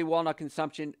 Daily walnut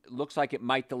consumption looks like it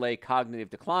might delay cognitive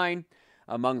decline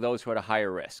among those who are at a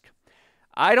higher risk.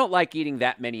 I don't like eating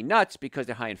that many nuts because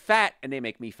they're high in fat and they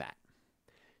make me fat.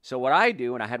 So what I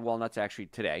do, and I had walnuts actually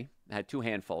today, I had 2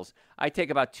 handfuls. I take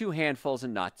about 2 handfuls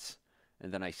of nuts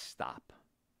and then I stop.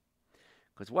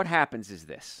 Because what happens is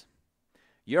this.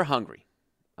 You're hungry.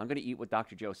 I'm going to eat what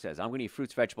Dr. Joe says. I'm going to eat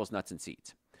fruits, vegetables, nuts, and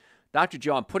seeds. Dr.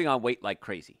 Joe, I'm putting on weight like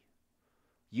crazy.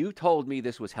 You told me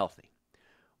this was healthy.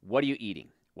 What are you eating?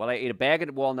 Well, I ate a bag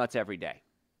of walnuts every day.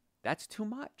 That's too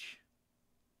much.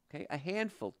 Okay, a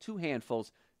handful, 2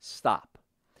 handfuls, stop.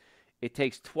 It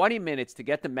takes 20 minutes to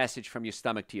get the message from your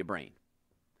stomach to your brain.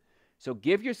 So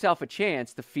give yourself a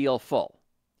chance to feel full.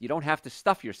 You don't have to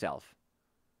stuff yourself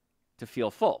to feel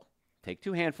full. Take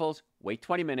 2 handfuls, wait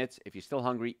 20 minutes. If you're still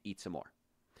hungry, eat some more.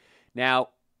 Now,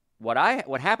 what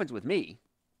happens with me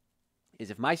is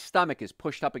if my stomach is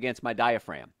pushed up against my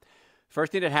diaphragm,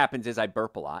 first thing that happens is I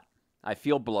burp a lot. I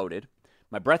feel bloated.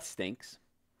 My breath stinks.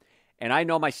 And I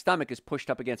know my stomach is pushed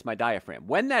up against my diaphragm.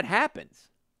 When that happens,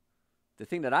 the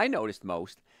thing that I noticed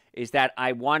most is that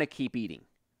I want to keep eating.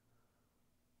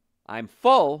 I'm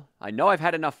full. I know I've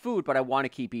had enough food, but I want to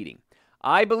keep eating.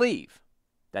 I believe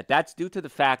that that's due to the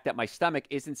fact that my stomach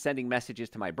isn't sending messages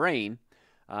to my brain.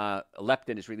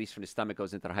 Leptin is released from the stomach,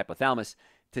 goes into the hypothalamus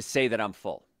to say that I'm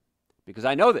full. Because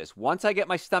I know this. Once I get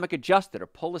my stomach adjusted or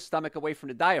pull the stomach away from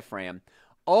the diaphragm,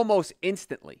 almost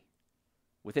instantly,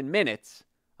 within minutes,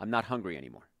 I'm not hungry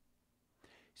anymore.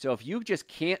 So if you just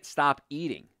can't stop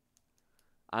eating,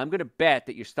 I'm going to bet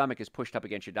that your stomach is pushed up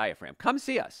against your diaphragm. Come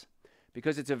see us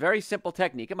because it's a very simple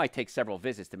technique. It might take several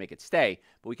visits to make it stay,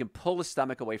 but we can pull the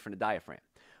stomach away from the diaphragm.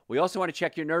 We also want to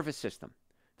check your nervous system.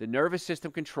 The nervous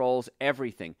system controls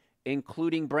everything,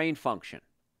 including brain function.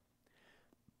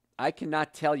 I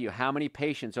cannot tell you how many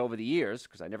patients over the years,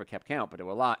 because I never kept count, but there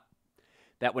were a lot,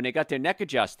 that when they got their neck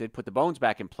adjusted, put the bones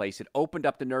back in place, it opened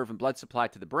up the nerve and blood supply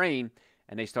to the brain,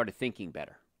 and they started thinking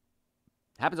better.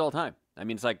 It happens all the time. I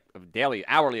mean, it's like a daily,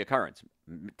 hourly occurrence,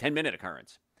 10-minute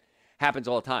occurrence. Happens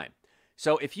all the time.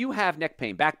 So if you have neck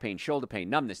pain, back pain, shoulder pain,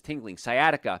 numbness, tingling,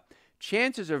 sciatica,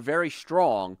 chances are very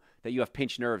strong that you have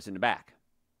pinched nerves in the back.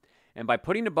 And by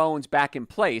putting the bones back in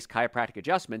place, chiropractic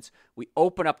adjustments, we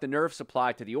open up the nerve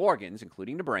supply to the organs,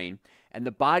 including the brain, and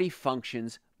the body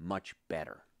functions much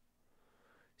better.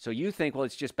 So you think, well,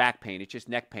 it's just back pain, it's just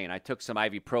neck pain. I took some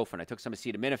ibuprofen, I took some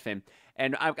acetaminophen,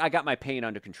 and I got my pain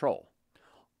under control.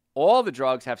 All the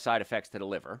drugs have side effects to the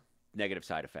liver, negative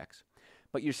side effects,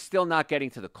 but you're still not getting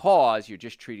to the cause, you're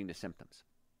just treating the symptoms.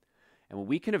 And when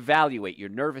we can evaluate your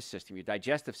nervous system, your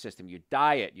digestive system, your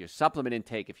diet, your supplement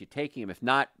intake, if you're taking them, if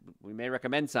not, we may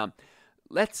recommend some,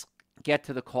 let's get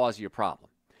to the cause of your problem.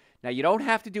 Now, you don't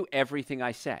have to do everything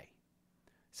I say.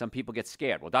 Some people get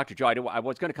scared. Well, Dr. Joe, I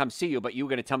was going to come see you, but you were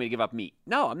going to tell me to give up meat.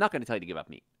 No, I'm not going to tell you to give up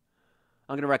meat.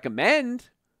 I'm going to recommend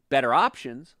better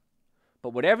options,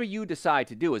 but whatever you decide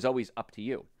to do is always up to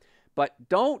you. But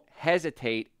don't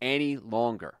hesitate any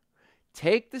longer.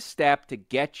 Take the step to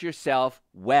get yourself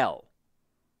well.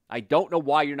 I don't know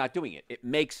why you're not doing it. It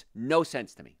makes no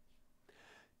sense to me.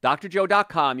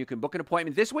 drjoe.com. You can book an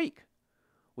appointment this week.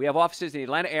 We have offices in the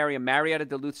Atlanta area, Marietta,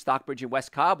 Duluth, Stockbridge, and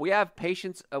West Cobb. We have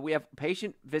patient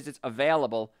visits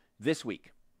available this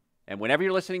week. And whenever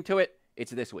you're listening to it,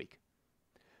 it's this week.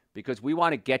 Because we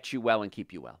want to get you well and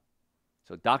keep you well.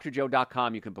 So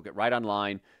drjoe.com, you can book it right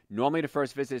online. Normally the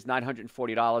first visit is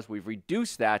 $940. We've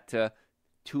reduced that to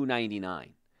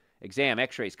 $299. Exam,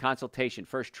 x-rays, consultation,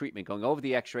 first treatment, going over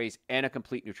the x-rays, and a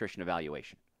complete nutrition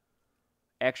evaluation.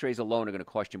 X-rays alone are going to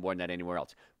cost you more than that anywhere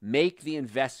else. Make the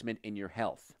investment in your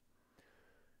health.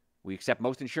 We accept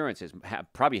most insurances,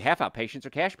 probably half outpatients or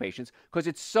cash patients, because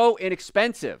it's so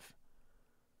inexpensive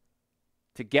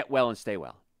to get well and stay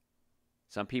well.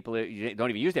 Some people don't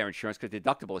even use their insurance because the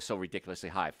deductible is so ridiculously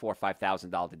high, $4,000 or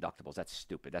 $5,000 deductibles. That's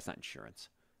stupid. That's not insurance.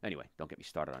 Anyway, don't get me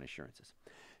started on insurances.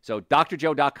 So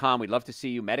drjoe.com, we'd love to see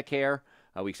you. Medicare,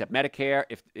 we accept Medicare.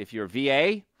 If you're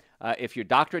VA, if your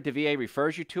doctor at the VA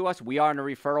refers you to us, we are on a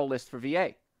referral list for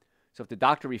VA. So if the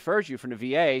doctor refers you from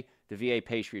the VA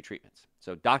pays for your treatments.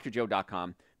 So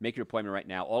drjoe.com, make your appointment right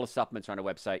now. All the supplements are on our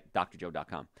website,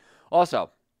 drjoe.com.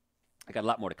 Also, I got a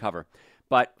lot more to cover,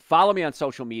 but follow me on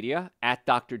social media at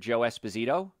Dr. Joe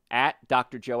Esposito, at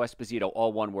Dr. Joe Esposito,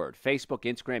 all one word. Facebook,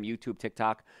 Instagram, YouTube,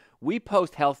 TikTok. We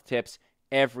post health tips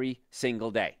every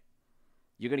single day.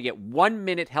 You're going to get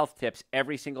 1-minute health tips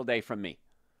every single day from me.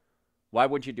 Why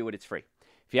would you do it? It's free.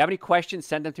 If you have any questions,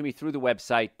 send them to me through the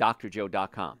website,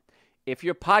 drjoe.com. If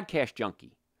you're a podcast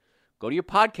junkie, go to your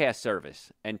podcast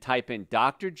service and type in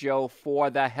Dr. Joe for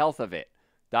the health of it.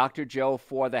 Dr. Joe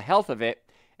for the health of it.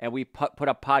 And we put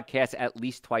up podcasts at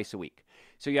least twice a week.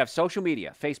 So you have social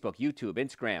media, Facebook, YouTube,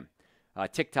 Instagram,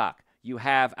 TikTok. You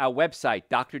have our website,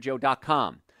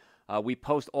 drjoe.com. We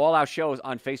post all our shows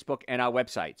on Facebook and our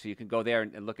website. So you can go there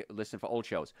and listen for old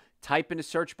shows. Type in the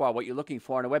search bar what you're looking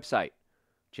for on a website.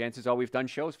 Chances are we've done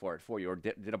shows for you or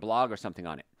did a blog or something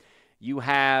on it. You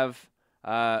have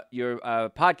your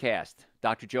podcast,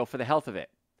 Dr. Joe for the health of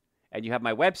it. And you have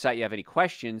my website. You have any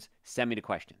questions, send me the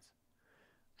questions.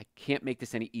 I can't make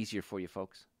this any easier for you,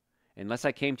 folks. Unless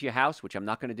I came to your house, which I'm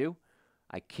not going to do,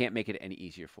 I can't make it any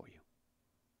easier for you.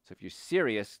 So if you're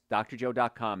serious,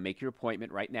 drjoe.com, make your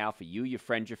appointment right now for you, your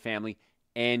friends, your family,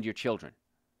 and your children.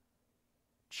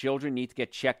 Children need to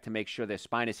get checked to make sure their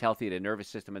spine is healthy, their nervous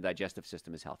system and digestive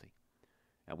system is healthy.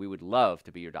 And we would love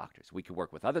to be your doctors. We can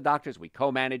work with other doctors. We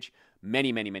co-manage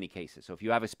many, many, many cases. So if you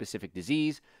have a specific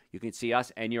disease, you can see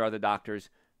us and your other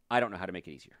doctors. I don't know how to make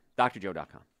it easier.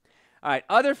 drjoe.com. All right,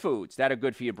 other foods that are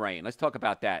good for your brain. Let's talk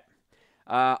about that.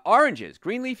 Oranges,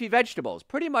 green leafy vegetables,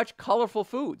 pretty much colorful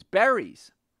foods.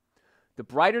 Berries. The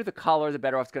brighter the color, the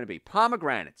better off it's going to be.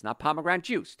 Pomegranates, not pomegranate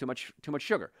juice, too much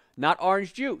sugar. Not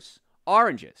orange juice,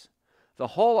 oranges. The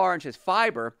whole orange has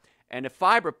fiber, and the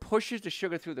fiber pushes the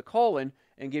sugar through the colon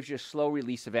and gives you a slow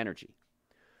release of energy.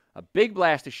 A big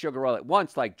blast of sugar all at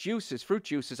once, like juices, fruit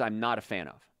juices, I'm not a fan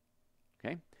of.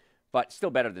 Okay? But still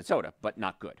better than soda, but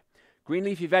not good. Green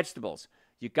leafy vegetables.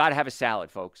 You got to have a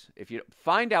salad, folks. If you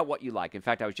find out what you like. In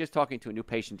fact, I was just talking to a new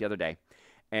patient the other day,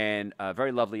 and a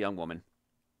very lovely young woman,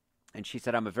 and she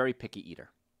said, I'm a very picky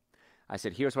eater. I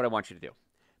said, here's what I want you to do.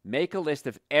 Make a list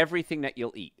of everything that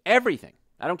you'll eat. Everything.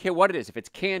 I don't care what it is. If it's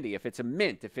candy, if it's a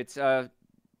mint, if it's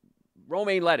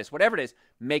romaine lettuce, whatever it is,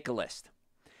 make a list.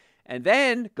 And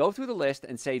then go through the list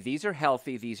and say, these are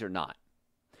healthy, these are not.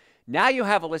 Now you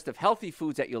have a list of healthy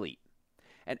foods that you'll eat.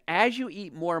 And as you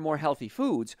eat more and more healthy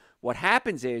foods, what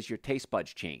happens is your taste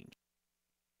buds change.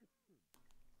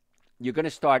 You're going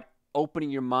to start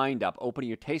opening your mind up, opening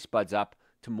your taste buds up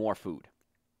to more food.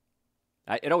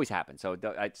 It always happens, so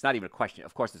it's not even a question.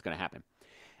 Of course it's going to happen.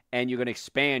 And you're going to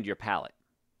expand your palate.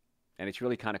 And it's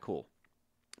really kind of cool.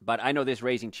 But I know this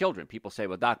raising children. People say,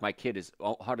 well, Doc, my kid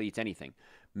hardly eats anything.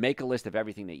 Make a list of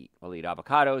everything they eat. Well, they eat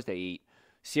avocados, they eat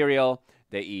cereal,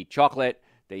 they eat chocolate,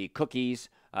 they eat cookies,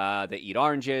 they eat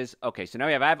oranges. Okay, so now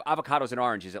we have avocados and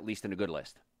oranges, at least in a good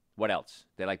list. What else?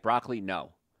 They like broccoli?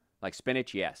 No. Like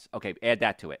spinach? Yes. Okay, add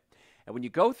that to it. And when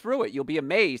you go through it, you'll be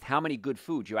amazed how many good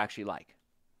foods you actually like.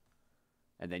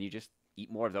 And then you just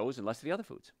eat more of those and less of the other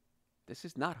foods. This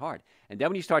is not hard. And then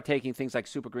when you start taking things like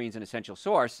Super Greens and Essential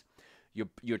Source,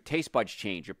 your taste buds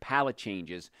change, your palate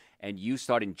changes, and you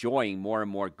start enjoying more and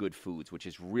more good foods, which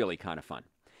is really kind of fun.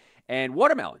 And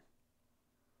watermelon.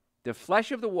 The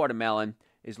flesh of the watermelon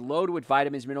is loaded with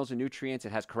vitamins, minerals, and nutrients.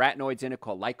 It has carotenoids in it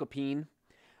called lycopene.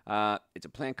 It's a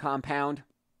plant compound,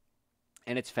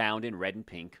 and it's found in red and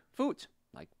pink foods,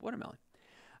 like watermelon.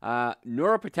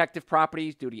 Neuroprotective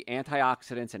properties due to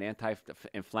antioxidants and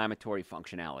anti-inflammatory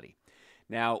functionality.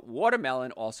 Now,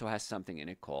 watermelon also has something in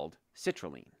it called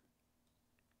citrulline.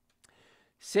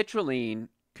 Citrulline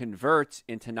converts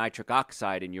into nitric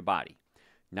oxide in your body.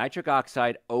 Nitric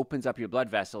oxide opens up your blood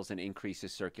vessels and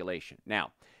increases circulation.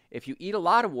 Now, if you eat a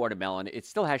lot of watermelon, it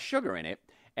still has sugar in it,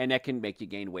 and that can make you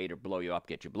gain weight or blow you up,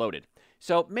 get you bloated.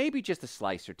 So maybe just a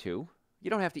slice or two. You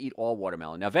don't have to eat all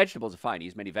watermelon. Now, vegetables are fine. Eat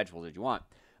as many vegetables as you want.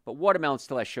 But watermelon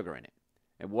still has sugar in it.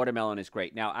 and watermelon is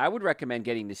great. Now, I would recommend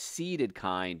getting the seeded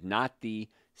kind, not the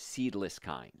seedless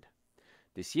kind.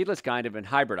 The seedless kind have been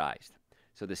hybridized.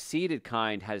 So the seeded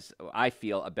kind has, I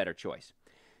feel, a better choice.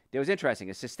 It was interesting.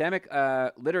 A systemic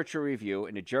literature review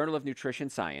in the Journal of Nutrition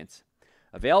Science,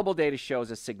 available data shows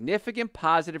a significant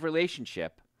positive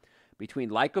relationship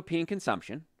between lycopene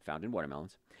consumption, found in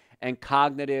watermelons, and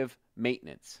cognitive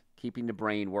maintenance, keeping the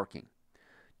brain working.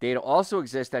 Data also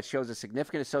exists that shows a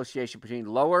significant association between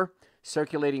lower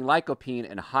circulating lycopene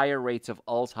and higher rates of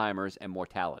Alzheimer's and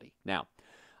mortality. Now,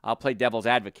 I'll play devil's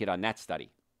advocate on that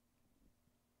study.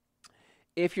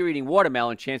 If you're eating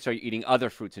watermelon, chances are you're eating other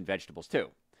fruits and vegetables too.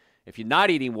 If you're not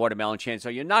eating watermelon, chances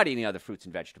are you're not eating other fruits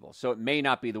and vegetables. So it may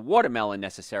not be the watermelon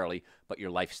necessarily, but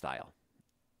your lifestyle.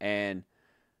 And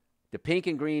the pink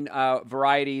and green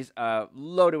varieties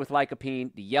loaded with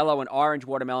lycopene. The yellow and orange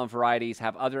watermelon varieties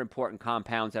have other important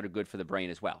compounds that are good for the brain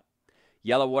as well.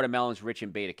 Yellow watermelon is rich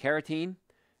in beta-carotene,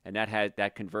 and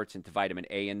that converts into vitamin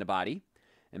A in the body.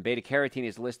 And beta-carotene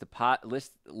is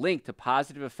linked to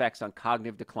positive effects on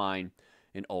cognitive decline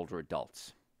in older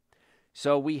adults.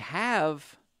 So we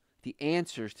have the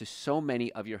answers to so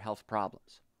many of your health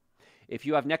problems. If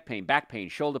you have neck pain, back pain,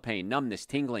 shoulder pain, numbness,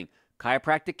 tingling,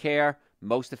 chiropractic care,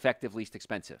 most effective, least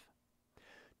expensive.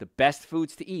 The best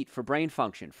foods to eat for brain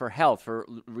function, for health, for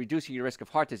reducing your risk of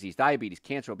heart disease, diabetes,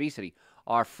 cancer, obesity,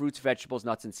 are fruits, vegetables,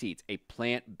 nuts, and seeds, a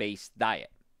plant-based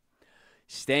diet.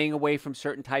 Staying away from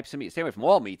certain types of meat, staying away from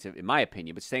all meats, in my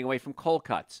opinion, but staying away from cold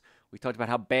cuts. We talked about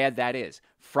how bad that is.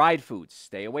 Fried foods,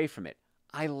 stay away from it.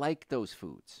 I like those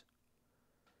foods.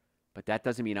 But that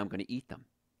doesn't mean I'm going to eat them.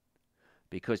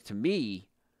 Because to me,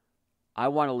 I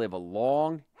want to live a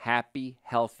long, happy,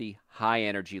 healthy,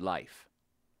 high-energy life.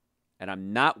 And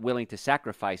I'm not willing to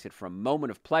sacrifice it for a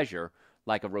moment of pleasure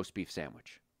like a roast beef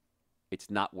sandwich. It's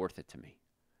not worth it to me.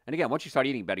 And again, once you start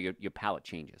eating better, your palate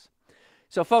changes.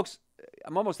 So, folks,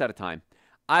 I'm almost out of time.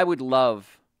 I would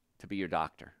love to be your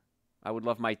doctor. I would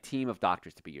love my team of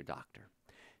doctors to be your doctor.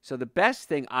 So the best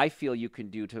thing I feel you can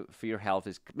do for your health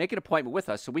is make an appointment with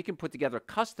us so we can put together a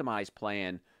customized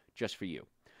plan just for you.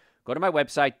 Go to my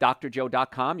website,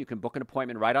 drjoe.com. You can book an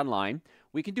appointment right online.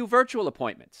 We can do virtual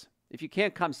appointments. If you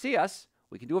can't come see us,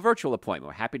 we can do a virtual appointment.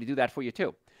 We're happy to do that for you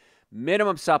too.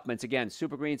 Minimum supplements, again,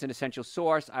 Super Green's an essential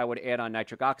source. I would add on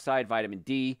nitric oxide, vitamin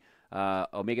D,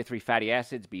 omega-3 fatty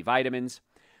acids, B vitamins.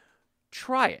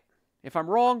 Try it. If I'm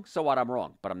wrong, so what? I'm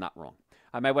wrong, but I'm not wrong.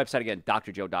 On my website, again,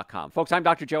 drjoe.com. Folks, I'm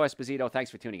Dr. Joe Esposito. Thanks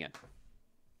for tuning in.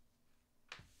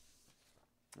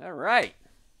 All right.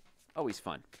 Always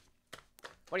fun.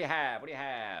 What do you have? What do you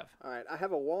have? All right, I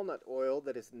have a walnut oil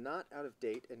that is not out of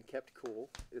date and kept cool.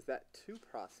 Is that too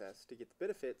processed to get the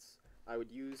benefits I would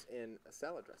use in a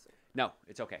salad dressing? No,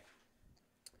 it's okay.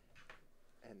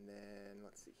 And then,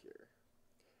 let's see here.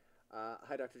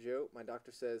 Hi, Dr. Joe. My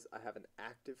doctor says I have an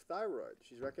active thyroid.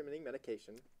 She's recommending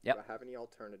medication. Yep. Do I have any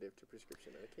alternative to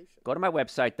prescription medication? Go to my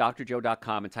website,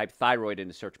 drjoe.com, and type thyroid in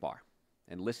the search bar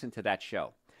and listen to that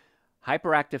show.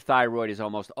 Hyperactive thyroid is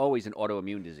almost always an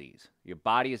autoimmune disease. Your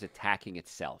body is attacking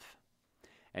itself.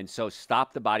 And so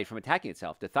stop the body from attacking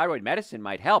itself. The thyroid medicine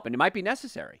might help, and it might be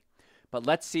necessary. But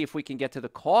let's see if we can get to the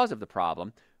cause of the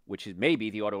problem, which is maybe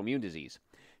the autoimmune disease.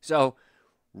 So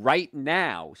right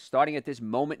now, starting at this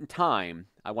moment in time,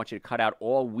 I want you to cut out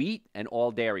all wheat and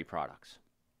all dairy products.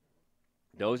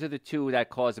 Those are the two that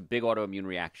cause a big autoimmune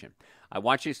reaction. I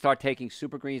want you to start taking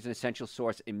Super Greens and Essential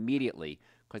Source immediately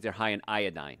because they're high in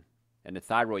iodine. And the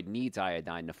thyroid needs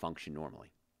iodine to function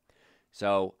normally.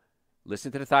 So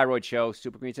listen to the Thyroid Show,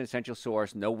 Super Greens and Essential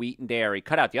Source, no wheat and dairy.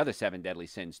 Cut out the other 7 deadly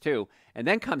sins too. And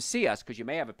then come see us because you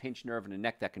may have a pinched nerve in the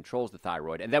neck that controls the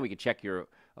thyroid. And then we can check your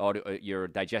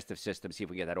digestive system, see if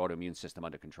we get that autoimmune system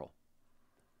under control.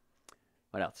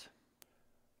 What else?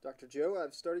 Dr. Joe,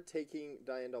 I've started taking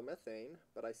diindolmethane,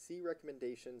 but I see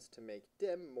recommendations to make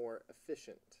DIM more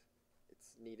efficient.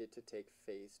 It's needed to take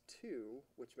phase 2,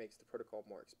 which makes the protocol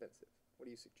more expensive. What do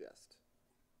you suggest?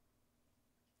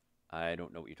 I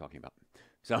don't know what you're talking about.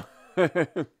 So,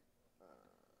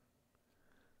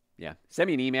 yeah, send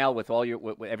me an email with all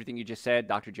with everything you just said,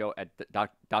 Dr. Joe at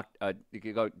you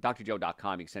can go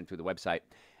drjoe.com. You can send it through the website,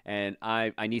 and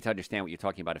I need to understand what you're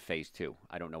talking about at phase 2.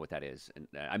 I don't know what that is, and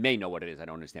I may know what it is. I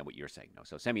don't understand what you're saying. No,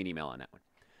 so send me an email on that one.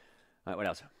 All right, what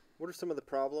else? What are some of the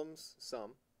problems?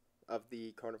 Of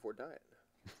the carnivore diet?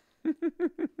 All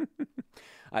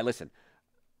right, listen,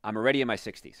 I'm already in my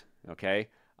 60s, okay?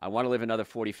 I want to live another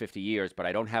 40, 50 years, but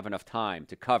I don't have enough time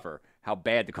to cover how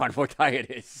bad the carnivore diet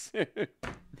is.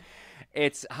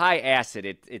 It's high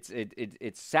acid,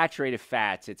 it's saturated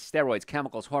fats, it's steroids,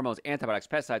 chemicals, hormones, antibiotics,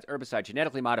 pesticides, herbicides,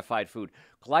 genetically modified food.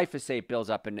 Glyphosate builds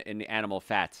up in the animal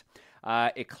fats.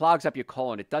 It clogs up your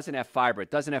colon. It doesn't have fiber.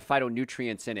 It doesn't have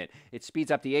phytonutrients in it. It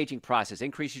speeds up the aging process,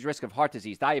 increases risk of heart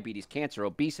disease, diabetes, cancer,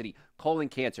 obesity, colon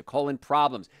cancer, colon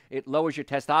problems. It lowers your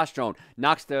testosterone,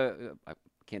 knocks the I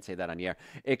can't say that on the air.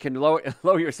 It can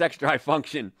lower your sex drive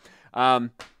function.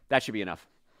 That should be enough.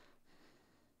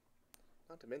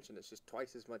 Not to mention, it's just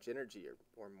twice as much energy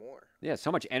or more. Yeah,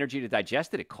 so much energy to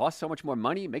digest it. It costs so much more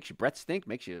money. It makes your breath stink.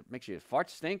 Makes your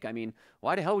farts stink. I mean,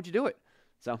 why the hell would you do it?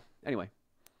 So anyway.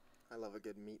 I love a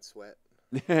good meat sweat.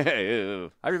 I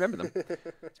remember them.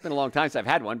 It's been a long time since I've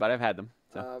had one, but I've had them.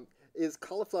 So. Is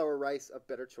cauliflower rice a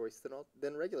better choice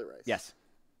than regular rice? Yes.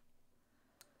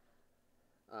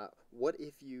 What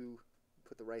if you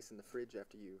put the rice in the fridge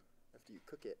after you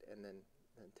cook it and then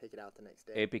take it out the next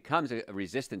day? It becomes a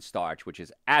resistant starch, which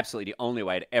is absolutely the only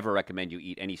way I'd ever recommend you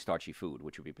eat any starchy food,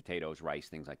 which would be potatoes, rice,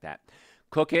 things like that.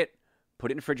 Cook it,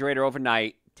 put it in the refrigerator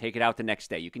overnight, take it out the next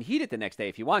day. You can heat it the next day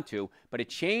if you want to, but it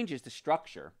changes the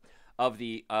structure of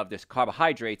this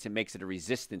carbohydrates and makes it a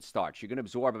resistant starch. You're going to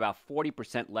absorb about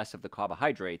 40% less of the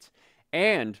carbohydrates,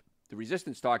 and the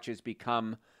resistant starches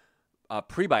become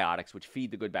prebiotics, which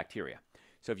feed the good bacteria.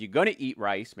 So if you're going to eat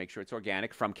rice, make sure it's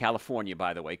organic, from California,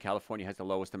 by the way. California has the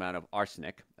lowest amount of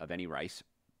arsenic of any rice.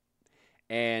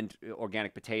 And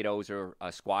organic potatoes or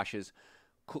squashes.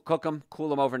 Cook them, cool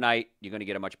them overnight. You're going to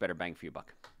get a much better bang for your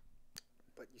buck.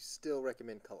 But you still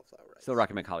recommend cauliflower rice? Still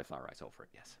recommend cauliflower rice over it,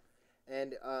 yes.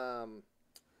 And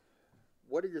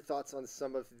what are your thoughts on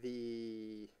some of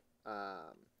the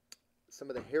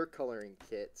hair coloring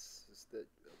kits?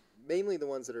 Mainly the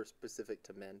ones that are specific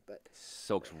to men, but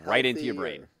soaks right into your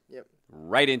brain. Yep.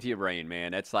 Right into your brain,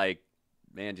 man. That's like,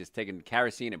 man, just taking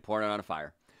kerosene and pouring it on a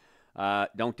fire.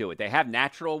 Don't do it. They have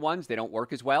natural ones. They don't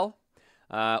work as well.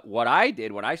 What I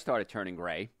did when I started turning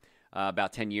gray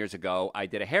about 10 years ago, I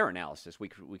did a hair analysis. We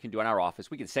can do it in our office.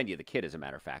 We can send you the kit, as a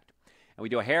matter of fact. And we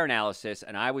do a hair analysis,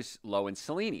 and I was low in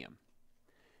selenium.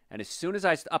 And as soon as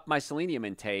I upped my selenium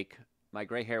intake, my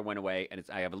gray hair went away, and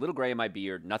I have a little gray in my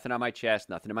beard, nothing on my chest,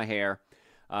 nothing in my hair.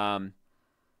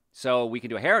 So we can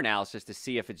do a hair analysis to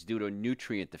see if it's due to a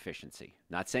nutrient deficiency.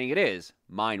 Not saying it is.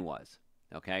 Mine was.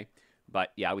 Okay?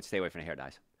 But, yeah, I would stay away from the hair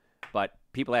dyes. But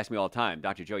people ask me all the time,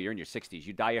 Dr. Joe, you're in your 60s.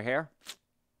 You dye your hair?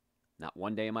 Not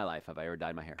one day in my life have I ever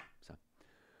dyed my hair. So,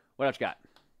 what else you got?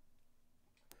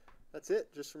 That's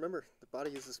it. Just remember, the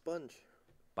body is a sponge.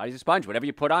 Body's a sponge. Whatever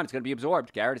you put on, it's going to be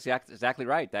absorbed. Garrett is exactly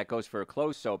right. That goes for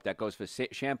clothes soap. That goes for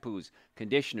shampoos,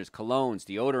 conditioners, colognes,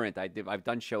 deodorant. I've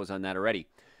done shows on that already.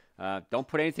 Don't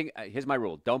put anything. Here's my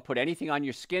rule. Don't put anything on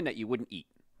your skin that you wouldn't eat.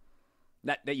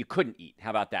 Not that you couldn't eat. How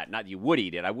about that? Not that you would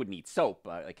eat it. I wouldn't eat soap,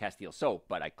 like Castile soap,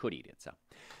 but I could eat it. So,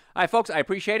 all right, folks, I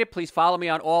appreciate it. Please follow me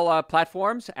on all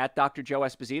platforms at Dr. Joe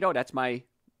Esposito. That's my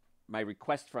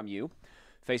request from you.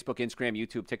 Facebook, Instagram,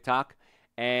 YouTube, TikTok.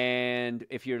 And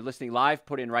if you're listening live,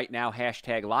 put in right now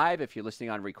 #live. If you're listening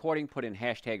on recording, put in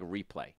 #replay.